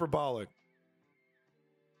being hyperbolic.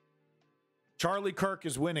 Charlie Kirk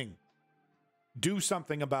is winning. Do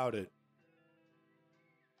something about it.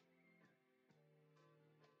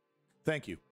 Thank you.